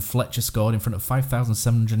penalty and Fletcher scored in front of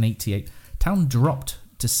 5,788. Town dropped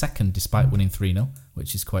to second despite winning 3-0,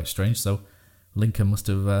 which is quite strange. So Lincoln must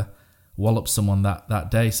have... wallop someone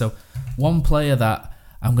that day. So one player that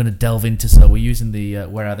I'm going to delve into, so we're using the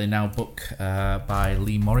Where Are They Now book by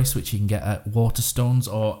Lee Morris, which you can get at Waterstones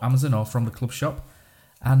or Amazon or from the club shop.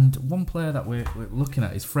 And one player that we're looking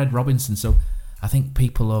at is Fred Robinson. So I think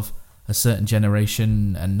people of a certain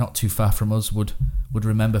generation and not too far from us would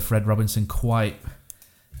remember Fred Robinson quite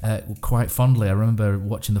fondly. I remember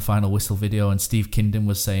watching the Final Whistle video, and Steve Kindon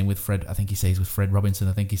was saying with Fred Robinson,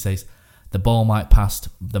 I think he says, the ball might pass,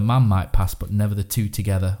 the man might pass, but never the two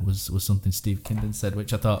together was something Steve Kindon said,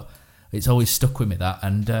 which I thought, it's always stuck with me, that.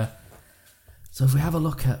 And so if we have a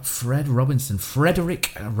look at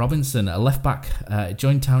Frederick Robinson, a left-back,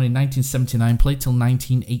 joined Town in 1979, played till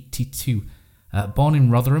 1982. Born in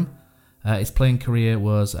Rotherham, his playing career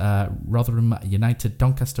was Rotherham United,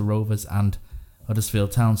 Doncaster Rovers and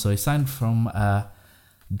Huddersfield Town. So he signed from...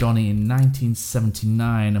 Donny in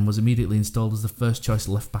 1979 and was immediately installed as the first choice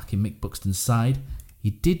left back in Mick Buxton's side. He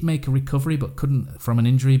did make a recovery from an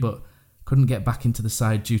injury, but couldn't get back into the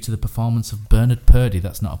side due to the performance of Bernard Purdie.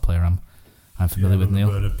 That's not a player I'm familiar with, Neil.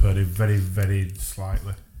 Bernard Purdie, very, very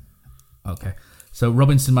slightly. Okay, so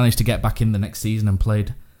Robinson managed to get back in the next season and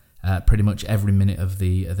played pretty much every minute of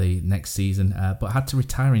the next season, but had to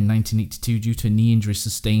retire in 1982 due to a knee injury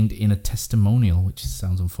sustained in a testimonial, which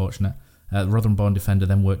sounds unfortunate. The Rotherham-born defender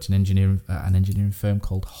then worked in an engineering firm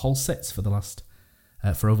called Halsets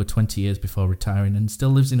for over 20 years before retiring, and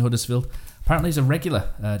still lives in Huddersfield. Apparently he's a regular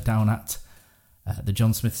down at the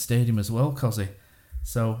John Smith Stadium as well, Cozzy.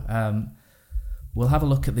 So we'll have a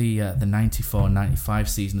look at the 94-95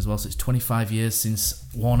 season as well. So it's 25 years since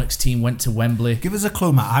Warnock's team went to Wembley. Give us a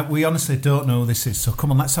clue, Matt. We honestly don't know who this is, so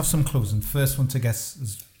come on, let's have some clues. And the first one to guess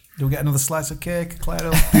is... Do we get another slice of cake,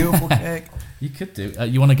 Claire? Beautiful cake. You could do.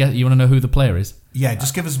 You want to know who the player is? Yeah,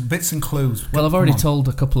 just give us bits and clues. Well, I've already told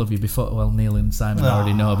a couple of you before. Well, Neil and Simon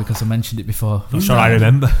already know because I mentioned it before. Not sure I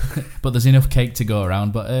remember. But there's enough cake to go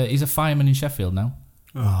around. But he's a fireman in Sheffield now.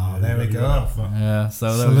 Oh, there we go. Yeah,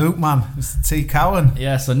 so salute, man. Mr. T. Cowan.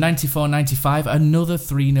 Yeah, so 94-95, another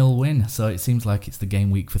 3-0 win. So it seems like it's the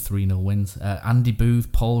game week for 3-0 wins. Andy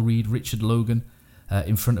Booth, Paul Reed, Richard Logan,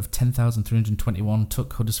 in front of 10,321,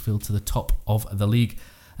 took Huddersfield to the top of the league.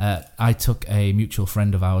 I took a mutual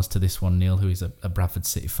friend of ours to this one, Neil, who is a Bradford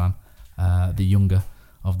City fan, the younger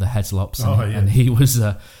of the Heslops, and he was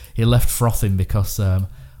he left frothing because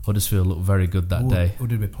Huddersfield looked very good that day. Who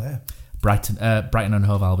did we play? Brighton and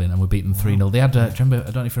Hove Albion, and we beat them 3-0. They had, I don't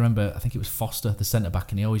know if you remember, I think it was Foster, the centre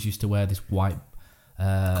back, and he always used to wear this white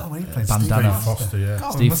bandana.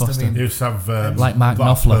 Steve Foster. He used to have like Mark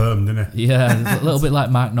Knopfler, perm, didn't he? Yeah, a little bit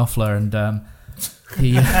like Mark Knopfler, and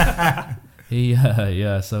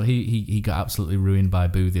So he got absolutely ruined by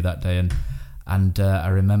Boothie that day, and I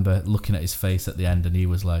remember looking at his face at the end, and he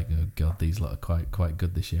was like, "Oh God, these lot are quite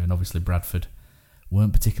good this year." And obviously Bradford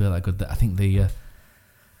weren't particularly that good. I think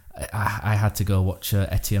I had to go watch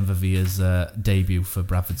Etienne Vivia's debut for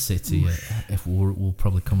Bradford City. If we'll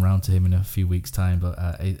probably come round to him in a few weeks' time, but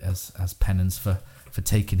as penance for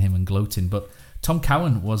taking him and gloating. But Tom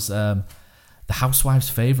Cowan was the housewife's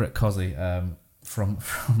favourite, Cozzy, from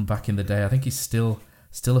back in the day. I think he's still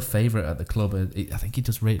a favourite at the club. I think he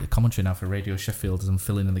does commentary now for Radio Sheffield, as I'm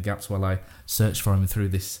filling in the gaps while I search for him through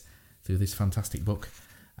this fantastic book.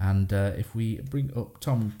 And if we bring up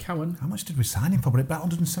Tom Cowan... How much did we sign him for? About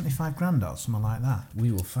 175 grand or something like that?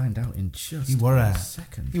 We will find out in just a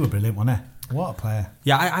second. He were brilliant, wasn't he? What a player.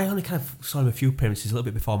 Yeah, I only kind of saw him a few appearances a little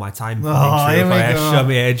bit before my time. Oh, here we go. Show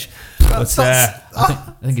me age. But,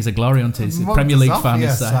 I think he's a glory hunter. He's a Premier League fan.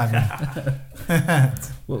 Yes,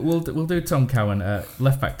 We'll do Tom Cowan,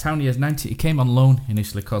 left back. Town years 90. He came on loan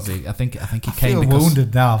initially, Cozzy. I think he came. I feel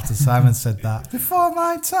wounded now after Simon said that. Before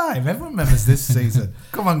my time. Everyone remembers this season.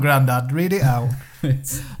 Come on, Grandad, read it out.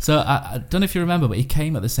 So I don't know if you remember, but he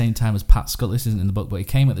came at the same time as Pat Scully. This isn't in the book, but he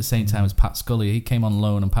came at the same time as Pat Scully. He came on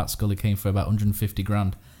loan, and Pat Scully came for about 150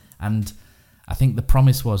 grand. And I think the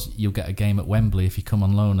promise was you'll get a game at Wembley if you come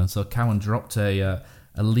on loan. And so Cowan dropped a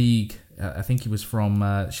league. I think he was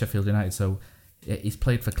from Sheffield United. So he's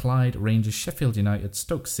played for Clyde, Rangers, Sheffield United,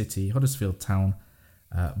 Stoke City, Huddersfield Town,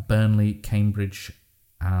 Burnley, Cambridge,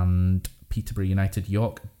 and Peterborough United,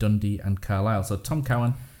 York, Dundee, and Carlisle. So Tom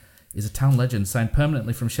Cowan is a Town legend, signed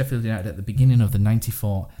permanently from Sheffield United at the beginning of the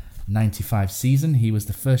 94-95 season. He was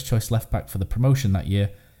the first choice left back for the promotion that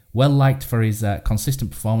year. Well liked for his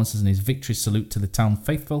consistent performances and his victory salute to the Town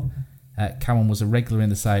faithful. Cowan was a regular in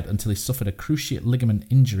the side until he suffered a cruciate ligament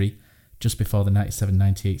injury just before the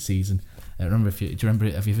 97-98 season. Do you remember?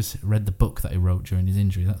 Have you ever read the book that he wrote during his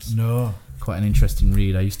injury? That's no. Quite an interesting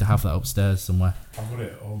read. I used to have that upstairs somewhere. I've got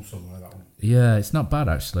it at home somewhere, that one. Yeah, it's not bad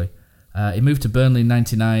actually. He moved to Burnley in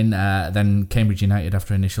 99, then Cambridge United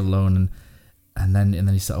after initial loan, and then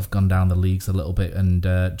he's sort of gone down the leagues a little bit and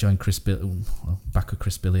joined back with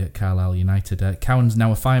Chris Billy at Carlisle United. Cowan's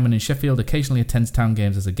now a fireman in Sheffield, occasionally attends Town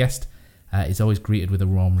games as a guest. He's always greeted with a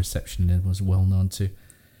warm reception and was well known to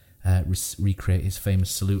recreate his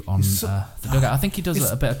famous salute on the dugout. I think he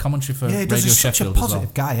does a bit of commentary for Radio Sheffield as well. He's such a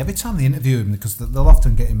positive guy. Every time they interview him, because they'll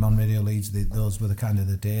often get him on Radio Leeds, those were the kind of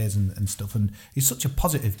the days and stuff, and he's such a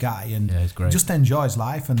positive guy, and he's great. He just enjoys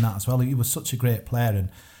life and that as well. He was such a great player. And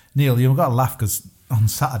Neil, you've got to laugh because on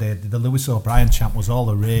Saturday the Lewis O'Brien chant was all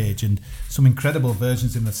the rage, and some incredible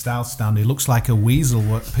versions in the South Stand. He looks like a weasel,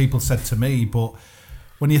 what people said to me, but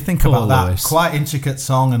when you think about that, quite intricate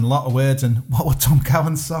song and a lot of words. And what was Tom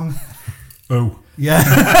Cowan's song? Oh. Yeah.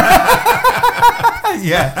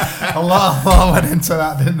 Yeah. A lot of thought went into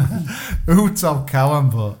that, didn't it? Ooh, Tom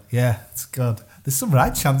Cowan, but yeah, it's good. There's some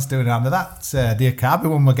right chants doing it under that. Diakabi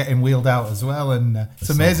one we're getting wheeled out as well. And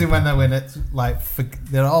it's amazing when they win it. Like,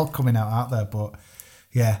 they're all coming out, aren't they? But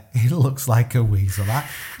yeah, he looks like a weasel. I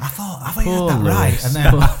thought, have I heard that right? And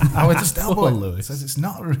then I was just Lewis says it's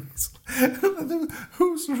not a weasel.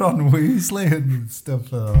 Who's Ron Weasley and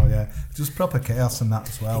stuff? Oh yeah, just proper chaos and that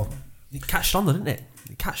as well. It catched on, didn't it?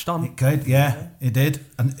 It catched on. It did, yeah, it did.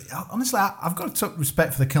 And honestly, I've got to take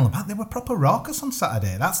respect for the Kiln Band. They were proper raucous on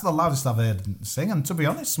Saturday. That's the loudest I've heard them sing. And to be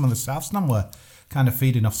honest, some of the South Stand were kind of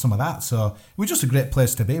feeding off some of that. So it was just a great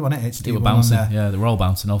place to be, wasn't it? They were bouncing, they were all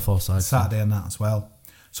bouncing all four sides. Saturday and that as well.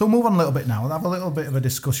 So we'll move on a little bit now. We'll have a little bit of a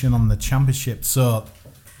discussion on the Championship. So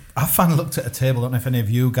I finally looked at a table. I don't know if any of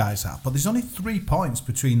you guys have, but there's only 3 points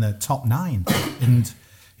between the top 9. And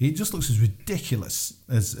it just looks as ridiculous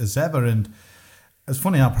as ever. And it's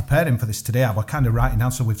funny, I prepared him for this today. I was kind of writing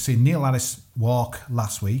down. So we've seen Neil Harris walk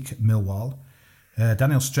last week at Millwall.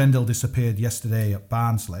 Daniel Strendel disappeared yesterday at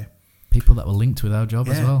Barnsley. People that were linked with our job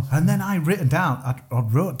as well. And then I wrote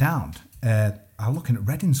down, I'm looking at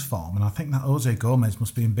Reading's form, and I think that Jose Gomez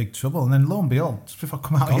must be in big trouble. And then lo and behold, just before I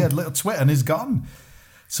come out here, a little tweet, and he's gone.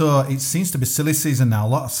 So it seems to be silly season now. A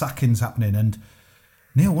lot of sackings happening. And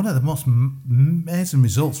Neil, one of the most amazing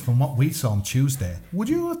results from what we saw on Tuesday.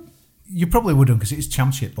 You probably wouldn't because it's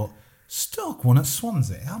Championship, but Stoke won at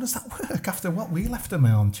Swansea. How does that work after what we left them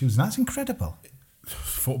on Tuesday? That's incredible. It's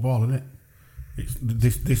football, isn't it?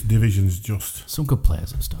 This division's just some good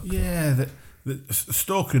players at Stoke. Yeah,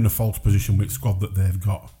 Stoke are in a false position with the squad that they've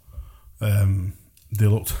got. They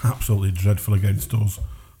looked absolutely dreadful against us.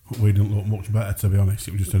 We didn't look much better, to be honest.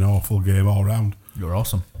 It was just an awful game all round. You're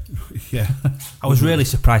awesome. Yeah. I was really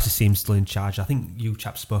surprised to see him still in charge. I think you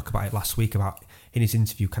chaps spoke about it last week about in his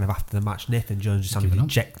interview kind of after the match, Nathan Jones just sounded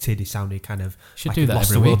dejected. He sounded kind of Should like do he'd that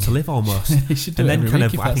lost every the will week. to live almost. He should do and it then every kind week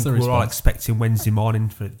of, if I that's think the we were all response. expecting Wednesday morning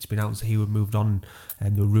for it to be announced that he would have moved on,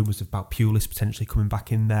 and there were rumours about Pulis potentially coming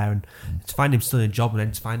back in there, and to find him still in a job, and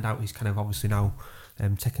then to find out he's kind of obviously now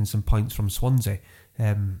taking some points from Swansea,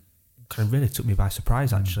 kind of really took me by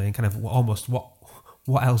surprise actually, and kind of almost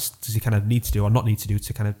what else does he kind of need to do or not need to do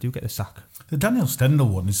to kind of do get the sack? The Daniel Stendhal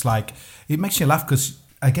one is like, it makes you laugh because,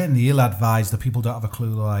 again, the ill-advised, the people don't have a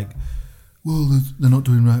clue, they're like, well, they're not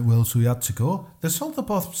doing right well, so he had to go. They sold the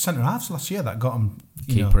both centre-halves last year that got him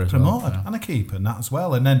Keeper as well, promoted, yeah. and a keeper and that as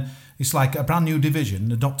well. And then it's like a brand new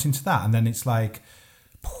division, adopting to that, and then it's like,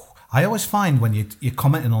 I always find when you're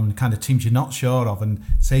commenting on kind of teams you're not sure of, and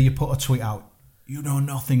say you put a tweet out, you know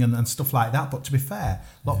nothing and stuff like that. But to be fair,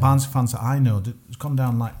 a lot of Barnsley fans that I know, it's gone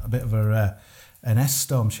down like a bit of an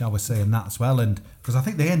S-storm, shall we say, in that as well. And because I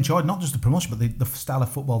think they enjoyed not just the promotion, but the style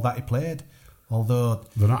of football that he played. Although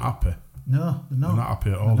they're not happy. No, they're not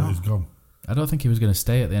happy at all that he's gone. I don't think he was going to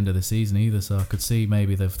stay at the end of the season either, so I could see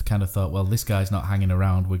maybe they've kind of thought, well, this guy's not hanging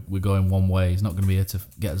around, we're going one way, he's not going to be here to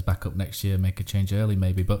get us back up next year, make a change early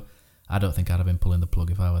maybe, but I don't think I'd have been pulling the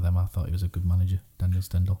plug if I were them. I thought he was a good manager, Daniel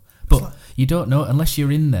Stendhal. But you don't know, unless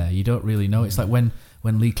you're in there, you don't really know. It's like when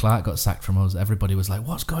Lee Clark got sacked from us, everybody was like,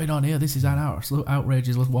 what's going on here? This is an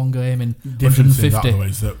outrageous one game in Difference 150. in that though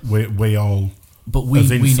is that we all, but we,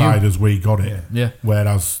 as insiders, we got it. Yeah.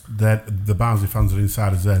 Whereas the Barnsley fans are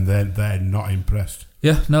insiders, then they're not impressed.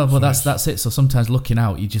 Yeah, no, but that's it. So sometimes looking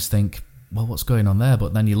out, you just think, well, what's going on there?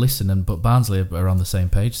 But then you listen, but Barnsley are on the same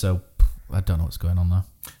page, so I don't know what's going on there.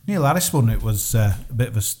 Neil Harris one, it was a bit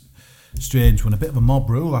of a strange one, a bit of a mob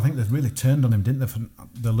rule. I think they really turned on him, didn't they, from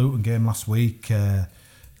the Luton game last week? A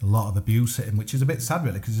lot of abuse at him, which is a bit sad,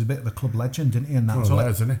 really, because he's a bit of a club legend, didn't he? And that's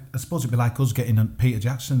isn't he? I suppose it'd be like us getting Peter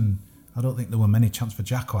Jackson. I don't think there were many chances for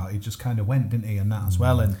Jacko out. He just kind of went, didn't he? And that as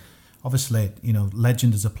well. And obviously,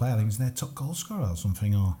 legend as a player. I think he's their top goal scorer or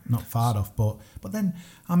something, or not far off. But then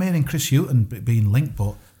I'm hearing Chris Hughton being linked.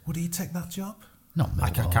 But would he take that job? Not I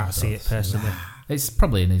can't see it personally. It's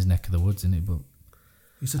probably in his neck of the woods, isn't it? But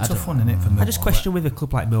it's a tough one, isn't it, for Millwall? I just question with a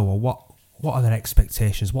club like Millwall, what are their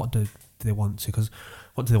expectations? What do they want to? Because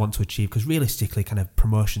what do they want to achieve? Because realistically, kind of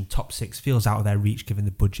promotion top 6 feels out of their reach given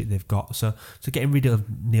the budget they've got. So getting rid of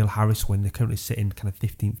Neil Harris when they're currently sitting kind of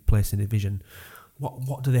 15th place in the division,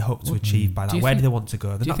 what do they hope to achieve by that? Where do they want to go?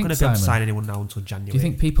 They're not going to be able to sign anyone now until January. Do you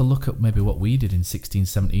think people look at maybe what we did in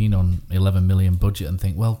 16-17 on 11 million budget and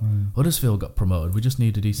think, well, Huddersfield got promoted, we just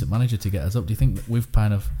need a decent manager to get us up? Do you think that we've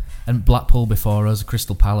kind of, and Blackpool before us,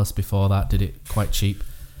 Crystal Palace before that did it quite cheap?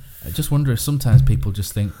 I just wonder if sometimes people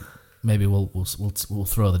just think maybe we'll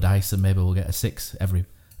throw the dice and maybe we'll get a 6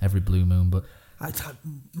 every blue moon, but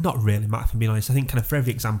not really, Matt, if I'm being honest. I think kind of for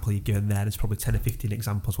every example you're given there's probably 10 or 15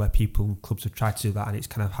 examples where people and clubs have tried to do that and it's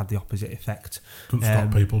kind of had the opposite effect. Doesn't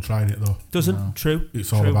stop people trying it though. Doesn't. No. True.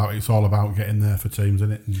 It's all about getting there for teams,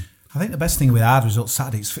 isn't it? I think the best thing with our results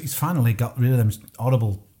Saturday, he's finally got rid of them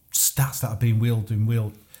horrible stats that have been wheeled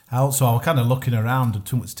out. So I'm kind of looking around at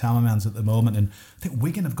too much time on my hands at the moment, and I think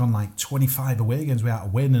Wigan have gone like 25 away games without a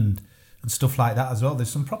win and stuff like that as well. There's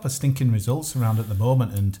some proper stinking results around at the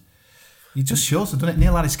moment, and it just shows, doesn't it?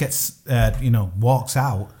 Neil Harris gets, walks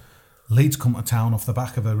out. Leeds come to town off the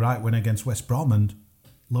back of a right win against West Brom, and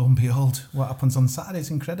lo and behold, what happens on Saturday is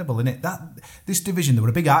incredible, isn't it? This division, there were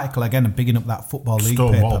a big article again and bigging up that Football League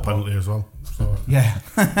Stonewall paper. penalty as well. So. Yeah,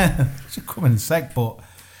 should come in a sec, but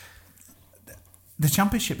the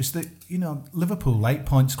Championship is Liverpool 8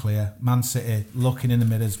 points clear, Man City looking in the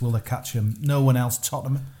mirrors, will they catch them? No one else,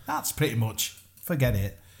 Tottenham. That's pretty much, forget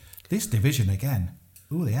it. This division again,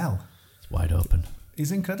 who the hell? Wide open.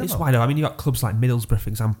 It's incredible. It's wide open. I mean, you've got clubs like Middlesbrough, for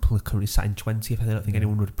example, are currently sat in 20th. I don't think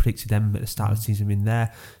anyone would have predicted them at the start of the season being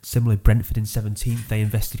there. Similarly, Brentford in 17th. They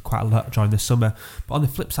invested quite a lot during the summer. But on the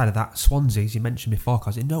flip side of that, Swansea, as you mentioned before,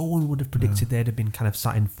 because no one would have predicted they'd have been kind of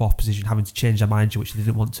sat in 4th position, having to change their manager, which they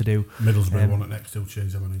didn't want to do. Middlesbrough won it next, still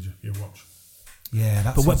change their manager. You watch. Yeah,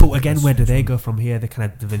 that's. But again, where do they go from here?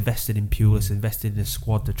 They've invested in Pulis, invested in a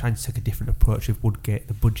squad. They're trying to take a different approach with Woodgate.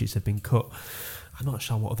 The budgets have been cut. I'm not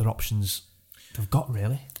sure what other options they've got,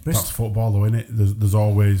 really. That's football, though, isn't it? There's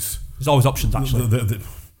always options, actually.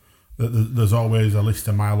 There's always a list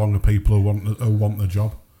a mile long of people who want the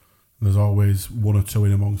job. There's always one or two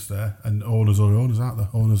in amongst there, and owners are owners, aren't they?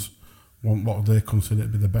 Owners want what they consider to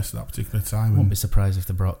be the best at that particular time. I wouldn't be surprised if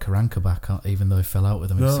they brought Karanka back, even though he fell out with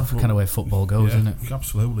them. It's the kind of way football goes, isn't it?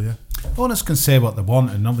 Absolutely, yeah. Owners can say what they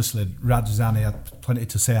want, and obviously Radzani had plenty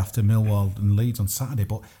to say after Millwall and Leeds on Saturday,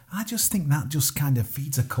 but I just think that just kind of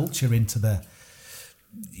feeds a culture into the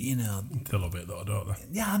you know, they love it though, don't they?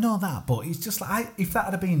 Yeah, I know that, but it's just like if that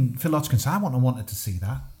had been Phil Hodgkins, I wouldn't have wanted to see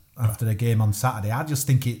that after the game on Saturday. I just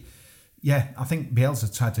think it. Yeah, I think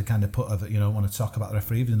Bielsa tried to kind of put you don't want to talk about the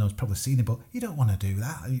referee, even though he's probably seen it, but you don't want to do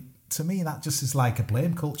that. To me, that just is like a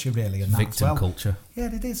blame culture, really, and that victim as well. culture.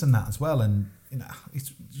 Yeah, it is, and that as well, and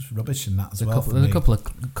it's just rubbish and that as well. There's a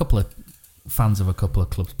couple of fans of a couple of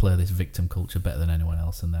clubs play this victim culture better than anyone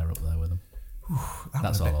else, and they're up there with them.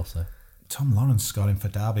 That's all I'll say. Tom Lawrence scoring for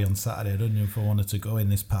Derby on Saturday. I don't know if I wanted to go in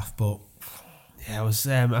this path, but yeah, it was.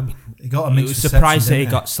 He got a it was surprised that he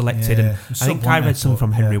got selected, Yeah, and I think I read something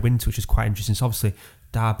from Henry Winter, which is quite interesting. So obviously,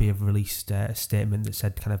 Derby have released a statement that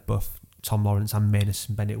said kind of both Tom Lawrence and Maynard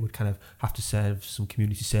Bennett would kind of have to serve some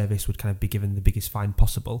community service, would kind of be given the biggest fine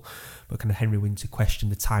possible. But kind of Henry Winter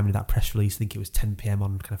questioned the timing of that press release. I think it was 10 p.m.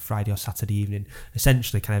 on kind of Friday or Saturday evening,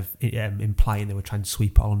 essentially kind of implying they were trying to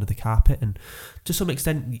sweep it all under the carpet. And to some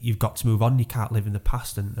extent, you've got to move on. You can't live in the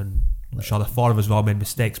past, and I'm sure the four of us have all made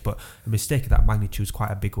mistakes, but a mistake of that magnitude is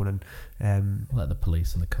quite a big one. And let the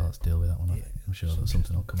police and the courts deal with that one. I'm sure that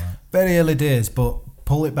something will come out. Very early days, but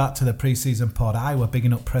pull it back to the pre-season pod. I were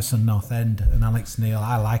bigging up Preston North End and Alex Neil.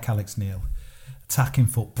 I like Alex Neil. Attacking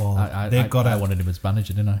football. I wanted him as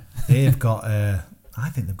manager, didn't I? They've got I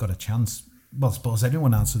think they've got a chance. Well, I suppose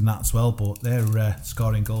everyone answered that as well, but they're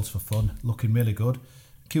scoring goals for fun, looking really good.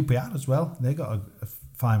 QPR as well. They got a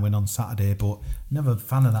fine win on Saturday, but never a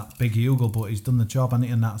fan of that Big Hugo, but he's done the job on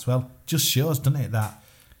it and that as well. Just shows, doesn't it, that,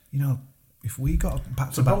 if we got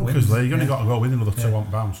back-to-back wins... It's a bonkers league. You've only got to go win another 2 on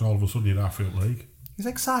bounce and all of a sudden you're halfway up league. It's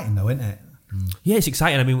exciting though, isn't it? Yeah, it's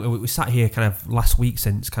exciting. I mean, we sat here kind of last week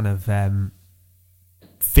since kind of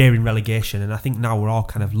fearing relegation, and I think now we're all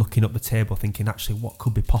kind of looking up the table thinking, actually, what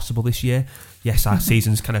could be possible this year? Yes, our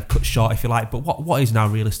season's kind of cut short, if you like, but what is now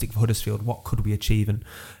realistic for Huddersfield? What could we achieve? And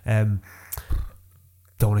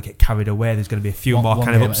don't want to get carried away. There's going to be a few more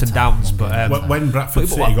kind of ups and downs. But when Bradford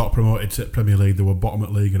City got promoted to Premier League, they were bottom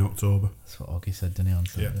at league in October. That's what Oggy said, didn't he, on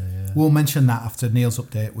Saturday? Yeah. We'll mention that after Neil's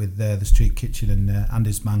update with the Street Kitchen and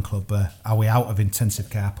Andy's Man Club. Are we out of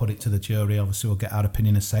intensive care? Put it to the jury. Obviously, we'll get our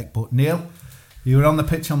opinion in a sec. But Neil, you were on the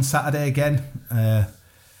pitch on Saturday again.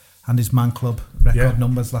 Andy's Man Club record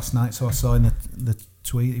numbers last night. So I saw in the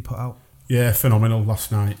tweet he put out. Yeah, phenomenal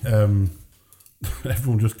last night.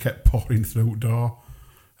 Everyone just kept pouring through the door.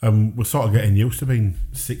 We're sort of getting used to being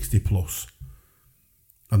 60 plus.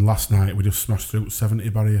 And last night we just smashed through the 70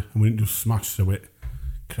 barrier, and we didn't just smash through it.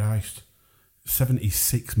 Christ.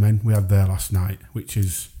 76 men we had there last night, which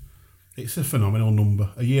is, it's a phenomenal number.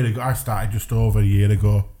 A year ago, I started just over a year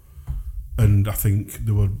ago, and I think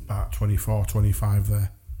there were about 24, 25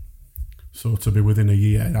 there. So to be within a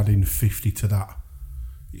year and adding 50 to that,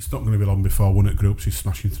 it's not going to be long before one at Groups is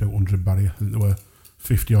smashing through 100 barrier. I think there were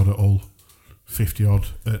 50 odd at Hull, 50 odd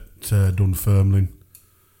at Dunfermline.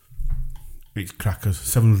 It's crackers.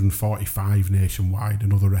 745 nationwide,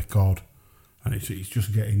 another record, and it's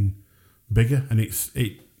just getting bigger. And it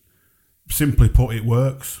simply put, it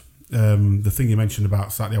works. The thing you mentioned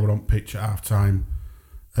about Saturday, I were on pitch at half time.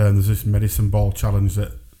 There's this medicine ball challenge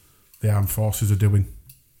that the armed forces are doing.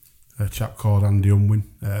 A chap called Andy Unwin,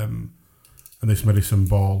 and this medicine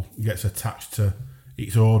ball gets attached to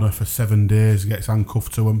its owner for 7 days, gets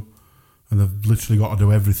handcuffed to them. And they've literally got to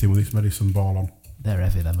do everything with this medicine ball on. They're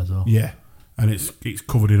heavy, them as well. Yeah, and it's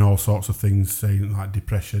covered in all sorts of things, saying like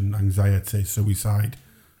depression, anxiety, suicide,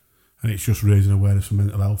 and it's just raising awareness for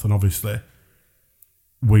mental health. And obviously,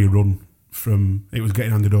 we run from it was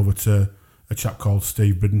getting handed over to a chap called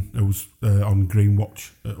Steve Bridden, who was on Green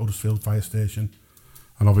Watch at Huddersfield Fire Station,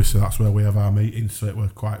 and obviously that's where we have our meetings. So it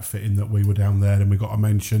was quite fitting that we were down there, and we got a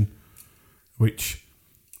mention, which.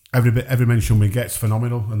 Every mention we get's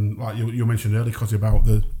phenomenal, and like you mentioned earlier, because about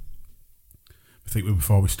I think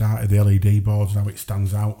before we started, the LED boards, how it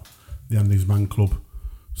stands out, the Andy's Man Club.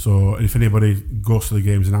 So if anybody goes to the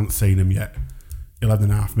games and hasn't seen them yet,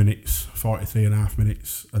 11.5 minutes, 43.5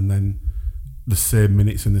 minutes, and then the same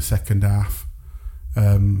minutes in the second half,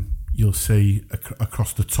 you'll see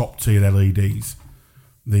across the top tier LEDs,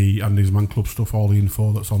 the Andy's Man Club stuff, all the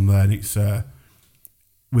info that's on there, and it's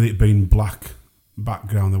with it being black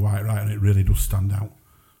background, the white right, and it really does stand out.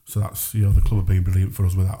 So that's, the club have been brilliant for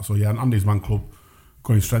us with that. So yeah, Andy's Man Club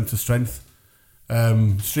going strength to strength.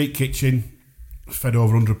 Street Kitchen fed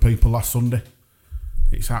over 100 people last Sunday.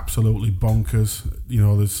 It's absolutely bonkers.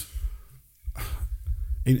 There's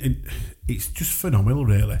it's just phenomenal,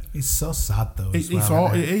 really. It's so sad though. It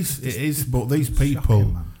is. But these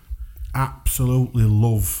people absolutely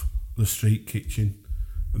love the Street Kitchen.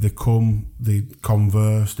 They come, they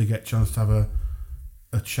converse, they get a chance to have a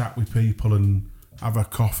chat with people and have a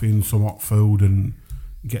coffee and some hot food, and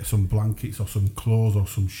get some blankets or some clothes or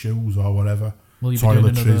some shoes or whatever. Will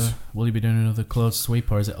you be doing another clothes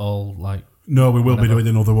sweep, or is it all like? No, we will whatever? be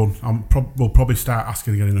doing another one. We'll probably start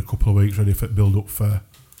asking again in a couple of weeks, ready for build up for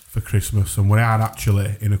Christmas, and we are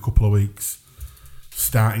actually in a couple of weeks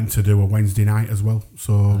starting to do a Wednesday night as well.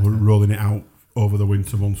 So we're rolling it out over the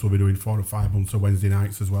winter months. We'll be doing 4 or 5 months of Wednesday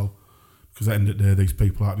nights as well, because at the end of the day, these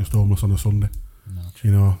people aren't just homeless on a Sunday. No,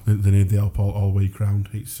 you know, they need the help all week round.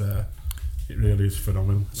 It really is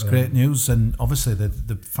phenomenal. It's great news, and obviously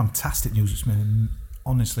the fantastic news. It's been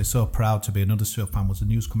honestly so proud to be an Huddersfield fan. Was the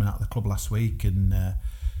news coming out of the club last week, and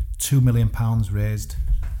 £2 million raised.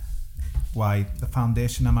 Why the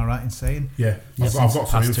foundation? Am I right in saying? Yeah, I've got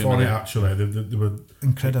some info on it actually. They were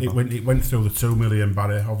incredible. It went through the 2 million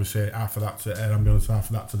barrier. Obviously, half of that to Air Ambulance, half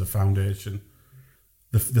of that to the foundation.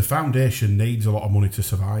 The foundation needs a lot of money to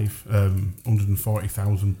survive.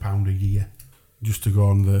 £140,000 a year just to go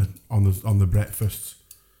on the breakfasts.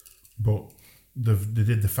 But they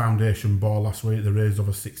did the foundation ball last week. They raised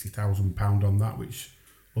over £60,000 on that, which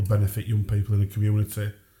will benefit young people in the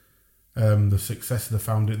community. The success of the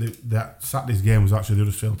foundation. That Saturday's game was actually the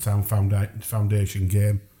Huddersfield Town Foundation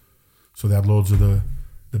game, so they had loads of the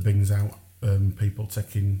bins out. People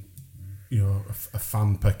taking, a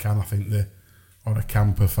fan per can, I think or a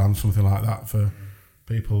can per fan, something like that, for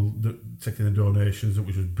people taking the donations,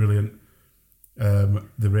 which was brilliant.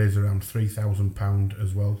 They raised around £3,000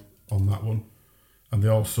 as well on that one, and they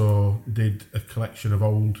also did a collection of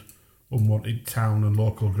old unwanted town and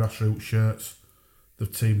local grassroots shirts.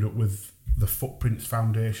 They've teamed up with the Footprints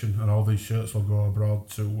Foundation, and all these shirts will go abroad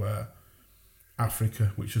to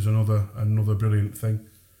Africa, which is another brilliant thing.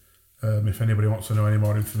 If anybody wants to know any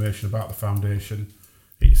more information about the foundation,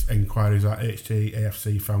 it's enquiries at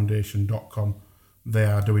htafcfoundation.com. They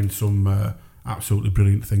are doing some absolutely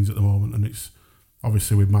brilliant things at the moment, and it's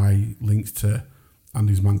obviously with my links to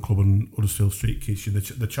Andy's Man Club and Huddersfield Street Kitchen.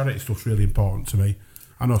 The charity stuff's really important to me.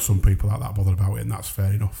 I know some people aren't that bothered about it, and that's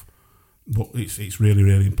fair enough. But it's really,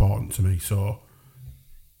 really important to me. So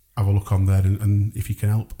have a look on there, and if you can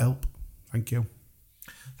help. Thank you.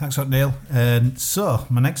 Thanks, Neil. And so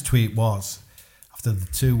my next tweet was, after the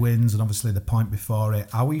 2 wins and obviously the point before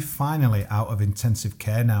it, are we finally out of intensive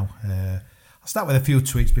care now? I'll start with a few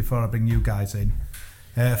tweets before I bring you guys in.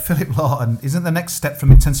 Philip Lawton, isn't the next step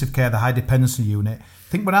from intensive care the high dependency unit? I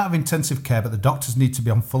think we're out of intensive care, but the doctors need to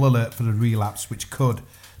be on full alert for the relapse, which could,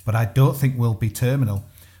 but I don't think will be terminal.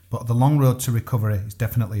 But the long road to recovery is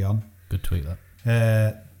definitely on. Good tweet,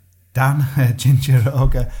 that. Dan, Ginger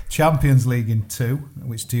Ogre, Champions League in 2,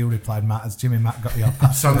 which to you replied, Matt, as Jimmy Matt got the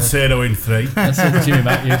off. San Siro in 3. That's what Jimmy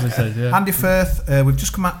Matt usually says, yeah. Andy Firth, we've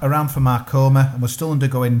just come around from our coma and we're still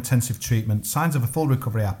undergoing intensive treatment. Signs of a full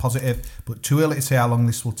recovery are positive, but too early to say how long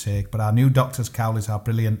this will take. But our new doctors, Cowleys, are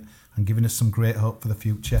brilliant and giving us some great hope for the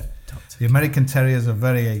future. The American Terriers are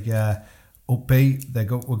very upbeat.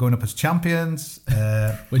 We're going up as champions.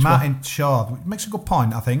 Martin Shaw makes a good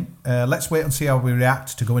point, I think. Let's wait and see how we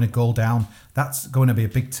react to going a goal down. That's going to be a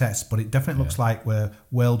big test, but it definitely looks like we're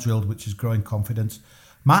well drilled, which is growing confidence.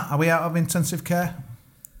 Matt, are we out of intensive care?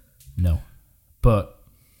 No. But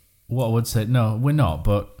what I would say, no, we're not,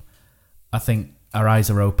 but I think our eyes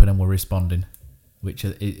are open and we're responding, which,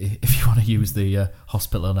 if you want to use the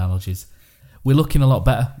hospital analogies, we're looking a lot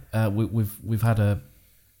better. We've had a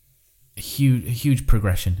huge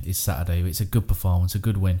progression is Saturday. It's a good performance, a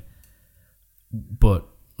good win. But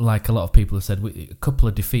like a lot of people have said, a couple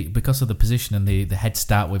of defeats, because of the position and the head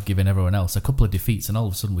start we've given everyone else, a couple of defeats and all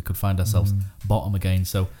of a sudden we could find ourselves bottom again.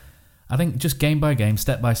 So I think just game by game,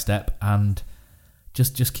 step by step, and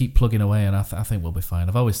just keep plugging away, and I think we'll be fine.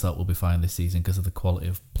 I've always thought we'll be fine this season because of the quality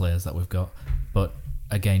of players that we've got. But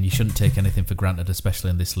again, you shouldn't take anything for granted, especially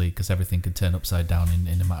in this league, because everything can turn upside down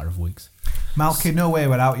in a matter of weeks. Malky, no way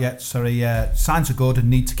we're out yet. Sorry, signs are good and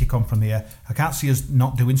need to kick on from here. I can't see us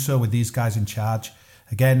not doing so with these guys in charge.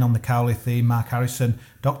 Again, on the Cowley theme, Mark Harrison,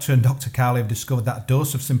 Doctor and Dr. Cowley have discovered that a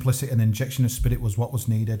dose of simplicity and injection of spirit was what was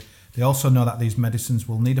needed. They also know that these medicines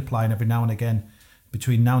will need applying every now and again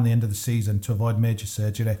between now and the end of the season to avoid major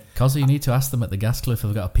surgery. Cos, you need to ask them at the Gascliff if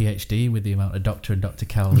they've got a PhD with the amount of Doctor and Dr.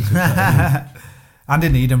 Cowley. Andy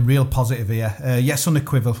Needham, real positive here. Yes,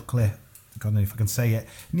 unequivocally, I don't know if I can say it,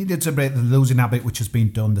 needed to break the losing habit which has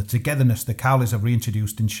been done. The togetherness the Cowleys have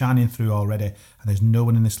reintroduced and shining through already, and there's no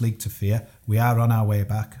one in this league to fear. We are on our way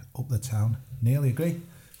back up the town. Neil, you agree?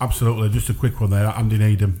 Absolutely. Just a quick one there. Andy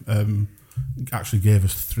Needham actually gave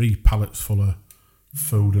us 3 pallets full of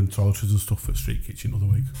food and toiletries and stuff at Street Kitchen the other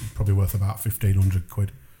week. Probably worth about £1,500,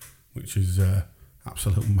 which is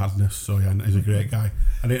absolute madness. So yeah, he's a great guy,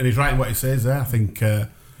 and he's right in what he says there. I think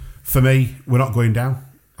for me, we're not going down.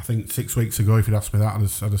 I think 6 weeks ago, if you'd asked me that, I'd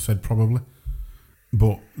have said probably.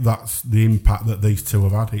 But that's the impact that these two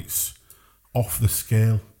have had. It's off the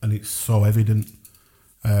scale and it's so evident.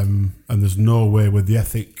 And there's no way with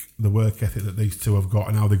the work ethic that these two have got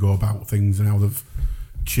and how they go about things and how they've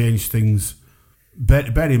changed things.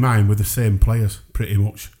 Bear in mind, with the same players, pretty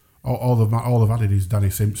much. All they've added is Danny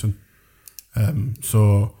Simpson.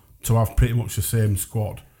 So to have pretty much the same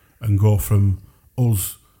squad and go from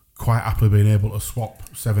us quite happily being able to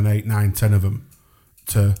swap 7, 8, 9, 10 of them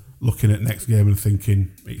to looking at next game and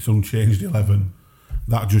thinking it's unchanged 11,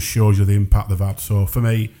 that just shows you the impact they've had. So for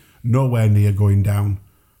me, nowhere near going down.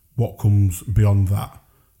 What comes beyond that?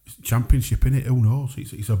 It's Championship, innit? Who knows?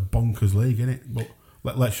 It's a bonkers league, innit?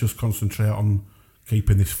 But let's just concentrate on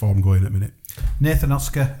keeping this form going at the minute. Nathan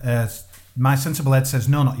Oscar, my sensible head says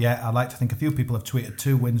no, not yet. I'd like to think a few people have tweeted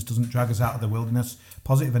 2 wins doesn't drag us out of the wilderness.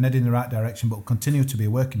 Positive and heading in the right direction, but will continue to be a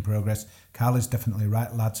work in progress. Carl is definitely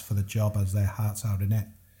right lads for the job as their hearts are in it.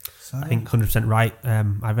 I think 100% right.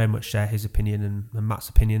 I very much share his opinion and Matt's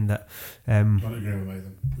opinion that. Don't agree with me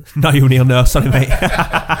then. Not you, Neil. No, sorry, mate.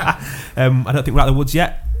 I don't think we're out of the woods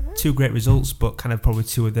yet. 2 great results, but kind of probably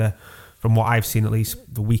 2 of the, from what I've seen at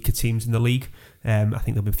least, the weaker teams in the league. I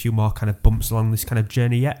think there'll be a few more kind of bumps along this kind of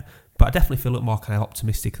journey yet. But I definitely feel a little more kind of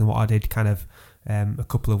optimistic than what I did kind of a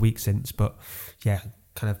couple of weeks since. But yeah,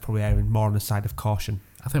 kind of probably erring more on the side of caution.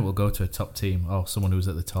 I think we'll go to a top team or someone who's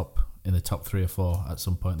at the top, in the top 3 or 4 at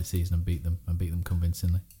some point this season and beat them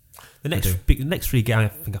convincingly. The next 3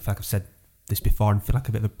 games, I feel like I've said this before and feel like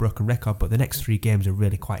a bit of a broken record, but the next 3 games are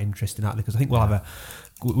really quite interesting, aren't they? Because I think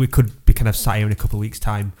we could be kind of sat here in a couple of weeks'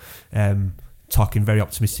 time talking very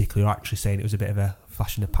optimistically or actually saying it was a bit of a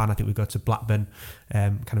flash in the pan. I think we go to Blackburn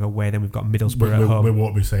kind of away, then we've got Middlesbrough at home. We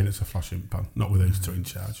won't be saying it's a flash in the pan, not with these 2 in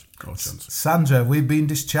charge. No chance. Sandra, we've been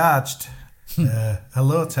discharged.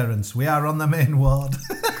 Hello, Terence. We are on the main ward.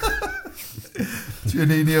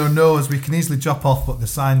 Juninho knows we can easily drop off, but the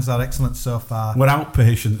signs are excellent so far. We're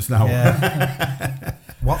outpatients now. Yeah.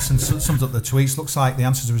 Watson sums up the tweets. Looks like the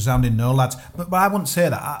answer's a resounding no, lads. But I wouldn't say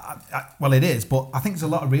that. Well, it is, but I think there's a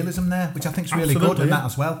lot of realism there, which I think is really good in that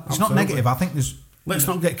as well. It's not negative. I think there's. Let's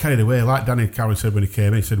not get carried away. Like Danny Carey said when he came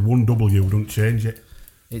in, he said 1 W don't change it.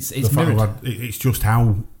 It's just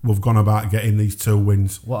how we've gone about getting these 2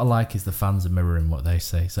 wins. What I like is the fans are mirroring what they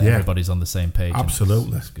say, so everybody's on the same page.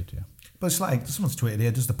 Absolutely, that's good. Yeah. But it's like, someone's tweeted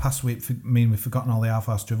here, does the past week mean we've forgotten all the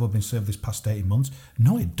half-hour drivel been served this past 18 months?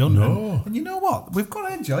 No, it doesn't. No. And you know what? We've got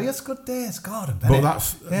to enjoy us good days, God. But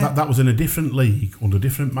that was in a different league, under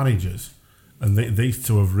different managers, and these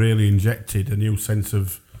 2 have really injected a new sense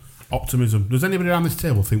of optimism. Does anybody around this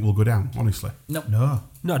table think we'll go down, honestly? No,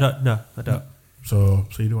 I don't. So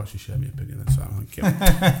you do actually share my opinion then, Sam. Thank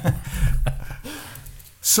you.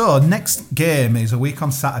 So, next game is a week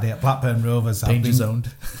on Saturday at Blackburn Rovers. Danger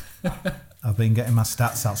zoned. I've been getting my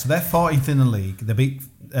stats out. So they're 14th in the league.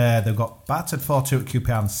 They've got battered 4-2 at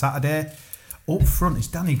QPR on Saturday. Up front is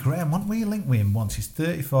Danny Graham. Weren't we linked with him once? He's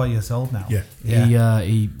 34 years old now. Yeah.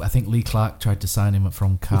 He I think Lee Clark tried to sign him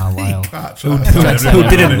from Carlisle. Who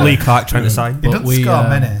didn't Lee Clark try to sign? He doesn't score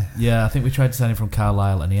many. Yeah, I think we tried to sign him from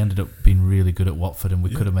Carlisle and he ended up being really good at Watford and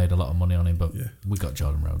we could have made a lot of money on him, but we got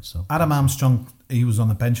Jordan Rhodes. So Adam Armstrong, he was on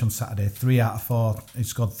the bench on Saturday. 3 out of 4. He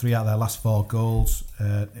scored 3 out of their last 4 goals.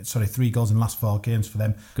 3 goals in the last 4 games for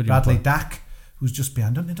them. Good Bradley Dack, who's just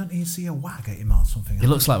behind. Don't you see a wag at him or something? He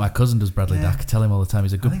looks like my cousin does, Bradley Dack. I tell him all the time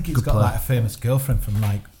he's a good player. I think he's got like a famous girlfriend from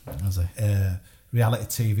reality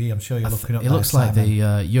TV. I'm sure you're looking up. He looks like the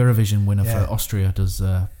Eurovision winner for Austria does,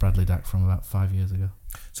 Bradley Dack from about 5 years ago.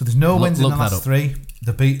 So there's no wins in the last 3.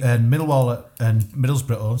 They beat Millwall and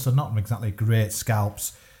Middlesbrough, so not exactly great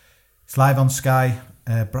scalps. It's live on Sky.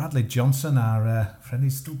 Bradley Johnson, our friend, he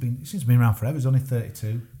seems to have been around forever. He's only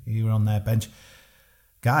 32. He were on their bench.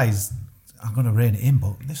 Guys, I'm going to rein it in,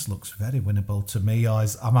 but this looks very winnable to me. Or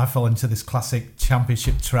am I falling into this classic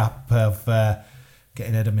Championship trap of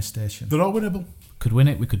getting ahead of my station? They're all winnable. Could win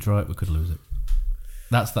it, we could draw it, we could lose it.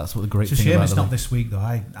 That's what the great thing about it. It's a shame it's not this week, though.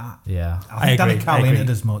 I think Danny Carl hinted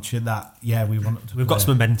as much in that. Yeah, we've got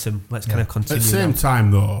some momentum. Let's kind of continue. At the same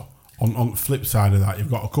time, though, on the flip side of that,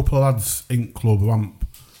 you've got a couple of lads in club who haven't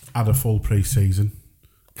had a full pre-season.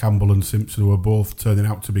 Campbell and Simpson, who are both turning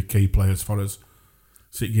out to be key players for us.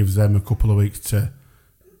 So it gives them a couple of weeks to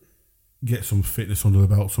get some fitness under the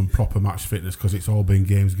belt, some proper match fitness, because it's all been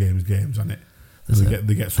games, hasn't it?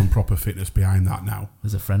 They get some proper fitness behind that now.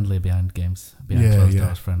 There's a friendly behind closed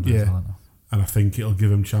doors friendly as well. And I think it'll give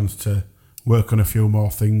them a chance to work on a few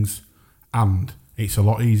more things, and it's a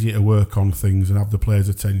lot easier to work on things and have the players'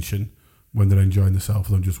 attention when they're enjoying themselves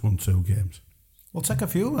than just 1-2 games. We'll take a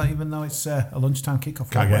few, even though it's a lunchtime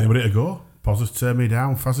kickoff. Can't get anybody to go. Poz has turned me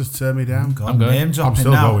down. Faz has turned me down. God, I'm going. name I'm dropping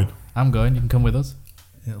still now. going. I'm going. You can come with us.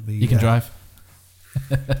 It'll be. You can drive.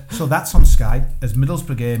 So that's on Sky. As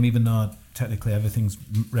Middlesbrough game, even though technically everything's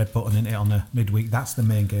red button in it on the midweek, that's the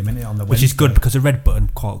main game in it on the Which Wednesday. is good because the red button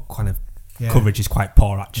kind of coverage is quite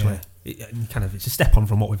poor actually. It's a step on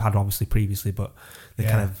from what we've had obviously previously, but the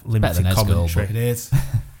kind of limited Better than commentary. It is.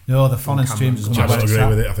 No, the fun and streams is I where don't it's agree at.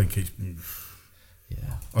 with it. I think it's.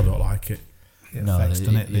 I don't like it. It affects,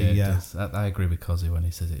 doesn't it? it does. I agree with Cozzy when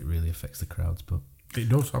he says it really affects the crowds, but It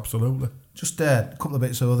does, absolutely. Just a couple of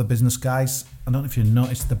bits of other business, guys. I don't know if you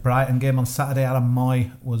noticed the Brighton game on Saturday. Adam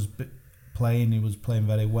Moy was playing. He was playing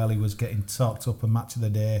very well. He was getting talked up and match of the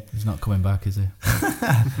day. he's not coming back, is he?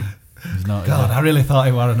 He's not. God, I really thought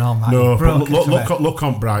he were an all-man. No, but look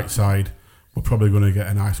on bright side. We're probably going to get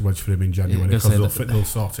a nice wedge for him in January because they'll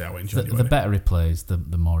sort it out in January. The better he plays, the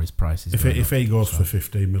more his price is. If he goes for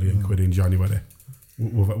 15 million quid in January,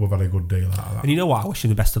 we've had a good deal out of that. And you know what? I wish him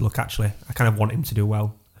the best of luck. Actually, I kind of want him to do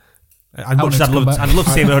well. I'd love to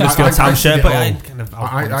see him in a Huddersfield Town shirt, but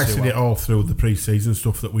I seen it all through the pre-season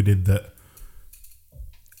stuff that we did. That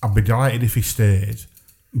I'd be delighted if he stayed,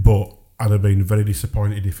 but I'd have been very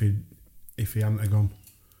disappointed if he hadn't have gone.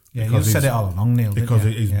 Yeah, you said it all along, Neil. Because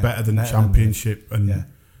he's better than Championship, and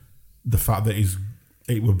the fact that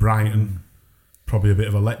it was Brighton, probably a bit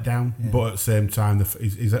of a letdown. But at the same time,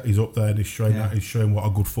 he's up there and he's showing what a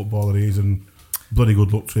good footballer he is, and bloody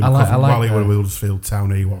good luck to him. While he was with Huddersfield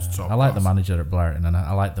Town, he was top. I like the manager at Brighton, and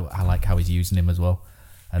I like how he's using him as well.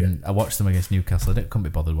 And I watched them against Newcastle. I couldn't be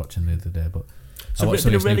bothered watching the other day, but so it's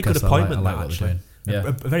been a really good appointment. I like what they're doing. Yeah.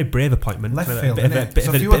 A very brave appointment. Left field, a bit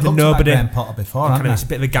of a nobody. Potter before, It's a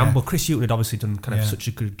bit of a gamble. Chris Hughton had obviously done such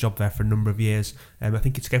a good job there for a number of years. I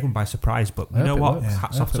think it's taken by surprise, but you know what?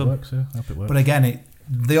 Hats off to him. But again,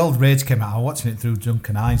 the old rage came out. I was watching it through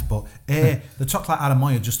drunken eyes. But the top like Adam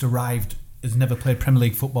Moy just arrived. Has never played Premier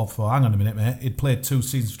League football before. Hang on a minute, mate. He'd played 2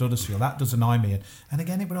 seasons for Huddersfield. That does annoy me. And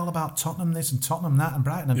again, it was all about Tottenham this and Tottenham that and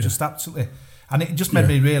Brighton. I'm just absolutely... And it just made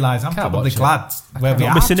me realise I'm probably glad where we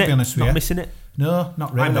are, to be honest with you. Not missing it? No,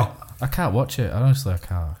 not really. I'm not. I can't watch it. Honestly, I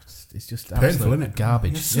can't. It's just painful, absolute isn't it?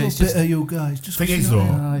 garbage. You're so bitter, you guys. Just thing is, though,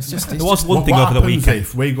 there was one thing over the weekend.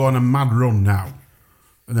 If we go on a mad run now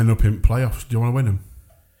and then up in playoffs, do you want to win them?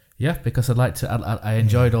 Yeah, because I'd like to. I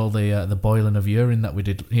enjoyed all the boiling of urine that we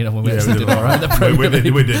did. You know, when we actually did all right. We did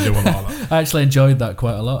do a lot of that. I actually enjoyed that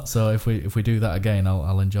quite a lot. So if we do that again,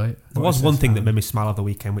 I'll enjoy it. There was one thing that made me smile over the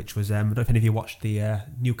weekend, which was I don't know if any of you watched the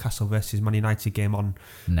Newcastle versus Man United game on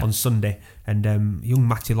Sunday, and young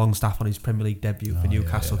Matty Longstaff on his Premier League debut for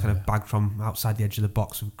Newcastle kind of bagged from outside the edge of the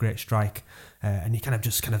box with a great strike. And you kind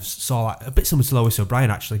of saw that, a bit similar to Lewis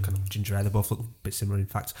O'Brien actually, kind of ginger hair. They both look a bit similar in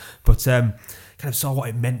fact, but kind of saw what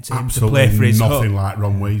it meant to him to play for his nothing like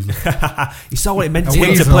Ron Weasley. He saw what it meant to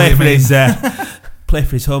him to play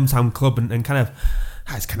for his hometown club, and kind of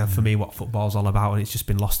that's kind of for me what football's all about, and it's just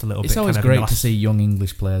been lost a little bit. It's always great to see young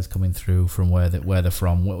English players coming through from where they're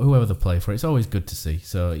from, whoever they play for. It's always good to see.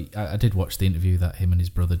 So I did watch the interview that him and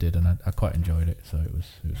his brother did, and I quite enjoyed it. So it was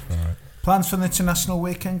far right. Plans for the international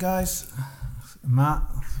weekend, guys? Matt?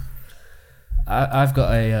 I've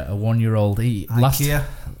got a 1-year-old.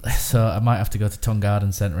 So I might have to go to Tongue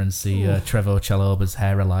Garden Centre and see Trevor Chaloba's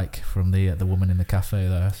hair alike from the woman in the cafe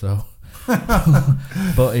there. So,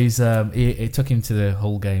 but it took him to the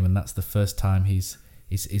Hull game, and that's the first time he's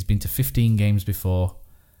been to 15 games before,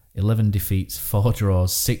 11 defeats, 4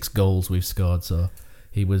 draws, 6 goals we've scored. So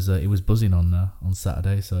he was buzzing on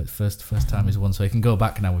Saturday. So it's first time he's won. So he can go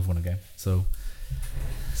back now. We've won a game. So.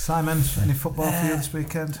 Simon, any football for you this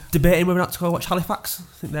weekend? Debating whether or not to go watch Halifax. I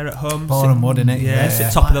think they're at home. Boreham Wood, innit? Yeah,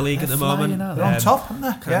 sit top of the league at the moment. They're on top,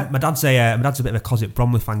 aren't they? Yeah. My dad's a bit of a Cosset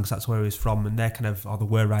Bromley fan because that's where he's from, and they're they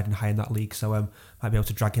were riding high in that league. So might be able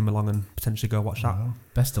to drag him along and potentially go watch that.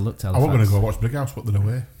 Best of luck to I Halifax. was going to go watch Big House, but they're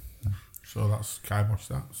away. So that's Kai watched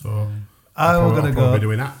that. So I'm going to go. Be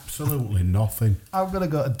doing absolutely nothing. I'm going to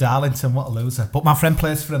go to Darlington. What a loser! But my friend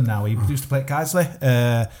plays for him now. He used to play at Guiseley.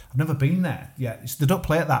 I've never been there yet. They don't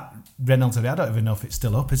play at that Reynolds Arena. I don't even know if it's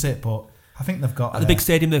still up, is it? But I think they've got at the big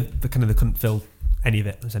stadium. They couldn't fill any of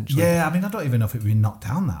it essentially. Yeah, I mean, I don't even know if it would be knocked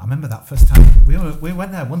down. That I remember that first time we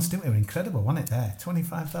went there once, didn't we? It was incredible, wasn't it? There,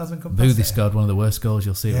 25,000 come. Boothie scored one of the worst goals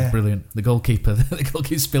you'll see. It was brilliant. The goalkeeper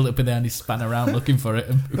spilled up in there and he span around looking for it.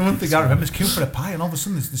 The one thing I remember is queuing for a pie, and all of a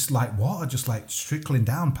sudden there's this like water just like trickling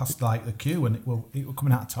down past like the queue, and it will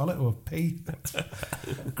coming out of the toilet or pee.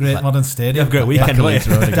 Great modern stadium. You have a great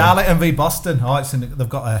weekend. Darlington v Boston. They've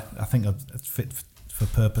got I think a fit for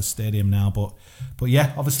purpose stadium now, but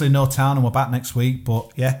yeah, obviously no town, and we're back next week.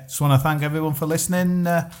 But yeah, just want to thank everyone for listening.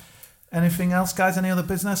 Anything else, guys? Any other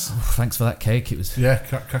business? Thanks for that cake. It was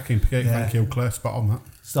cracking cake. Yeah. Thank you, Claire. Spot on that.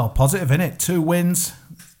 It's all positive, isn't it? 2 wins.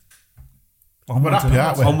 We're happy,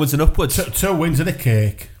 aren't we? Onwards and upwards. 2 wins and a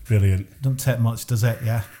cake. Brilliant. Doesn't take much, does it?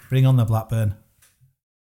 Yeah. Bring on the Blackburn.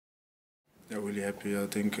 Yeah, really happy. I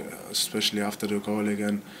think, especially after the goal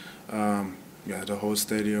again. The whole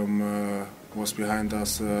stadium was behind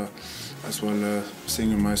us as well,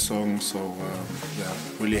 singing my song. So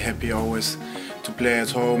really happy always to play at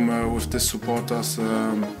home with the supporters.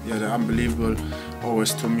 They're unbelievable.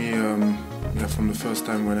 Always to me, from the first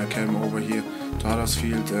time when I came over here to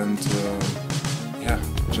Huddersfield, and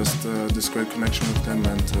just this great connection with them,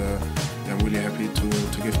 and I'm really happy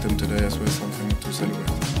to give them today as well something to celebrate.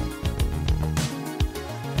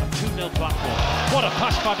 2-0 Blackpool. What a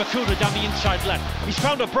pass by Bakuna down the inside left. He's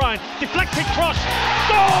found O'Brien. Deflected cross.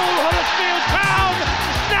 Goal! Huddersfield Town!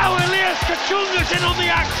 Now Elias Kachunga's in on the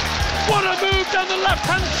act. What a move down the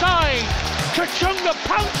left-hand side. Kachunga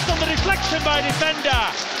pounced on the deflection by a defender.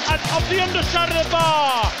 And off the underside of the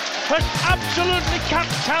bar has absolutely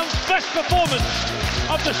capped Town's best performance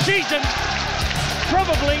of the season.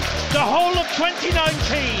 Probably the whole of 2019.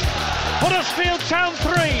 Huddersfield Town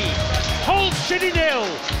 3. Hull City 0.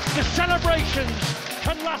 The celebrations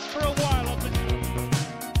can last for a while on the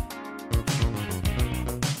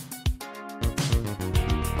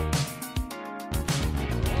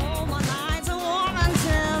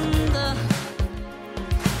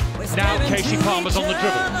Now Casey Palmer's on the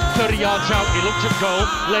dribble. 30 yards out, he looked at goal,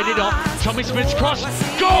 laid it off. Tommy Smith's cross.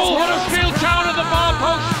 Goal! Huddersfield Town at the far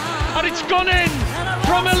post. And it's gone in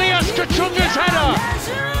from Elias Kachunga's header.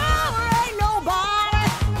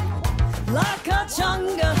 Like a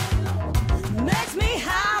chunga, makes me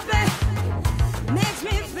happy, makes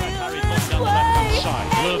me feel this way.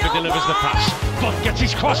 Lurby delivers the pass. Buck gets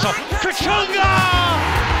his cross up. Kachunga!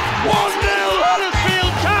 1-0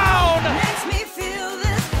 Huddersfield Town! Makes me feel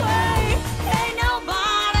this way. Ain't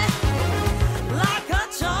nobody like a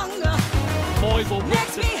chunga. Moy will whip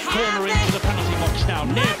the corner into the penalty box now.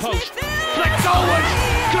 Near post. Flicked forward.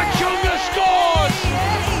 Kachunga scores!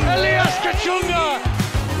 Elias Kachunga!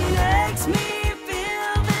 Makes me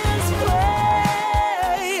feel this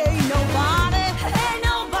way. Ain't nobody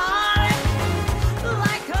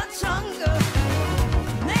like a chunga.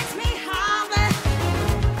 Makes me happy,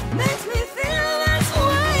 makes me feel this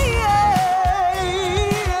way.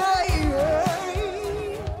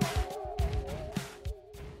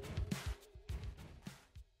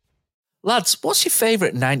 Lads, what's your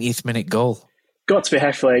favourite 90th minute goal? Got to be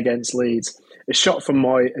Heffley against Leeds. A shot from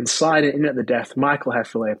Moy and sliding in at the death, Michael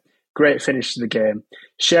Heffley. Great finish to the game.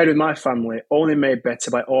 Shared with my family, only made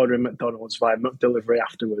better by ordering McDonald's via McDelivery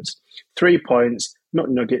afterwards. 3 points,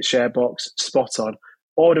 McNugget share box, spot on.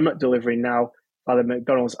 Order McDelivery now by the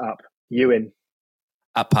McDonald's app. You in.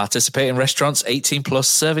 At participating restaurants, 18 plus,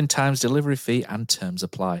 serving times, delivery fee and terms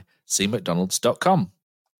apply. See mcdonalds.com.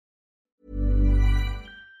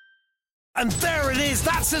 And there it is,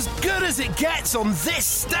 that's as good as it gets on this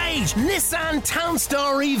stage. Nissan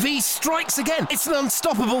Townstar EV strikes again. It's an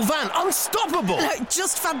unstoppable van, unstoppable. Look,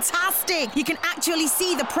 just fantastic. You can actually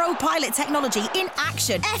see the ProPilot technology in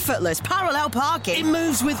action. Effortless parallel parking. It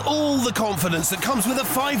moves with all the confidence that comes with a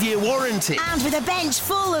 5-year warranty. And with a bench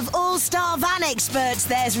full of all-star van experts,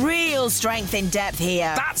 there's real strength in depth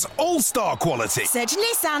here. That's all-star quality. Search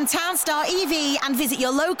Nissan Townstar EV and visit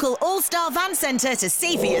your local all-star van centre to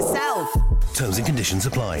see for yourself. Terms and conditions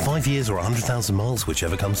apply. 5 years or 100,000 miles,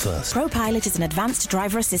 whichever comes first. ProPilot is an advanced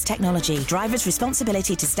driver assist technology. Driver's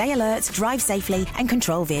responsibility to stay alert, drive safely and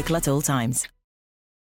control vehicle at all times.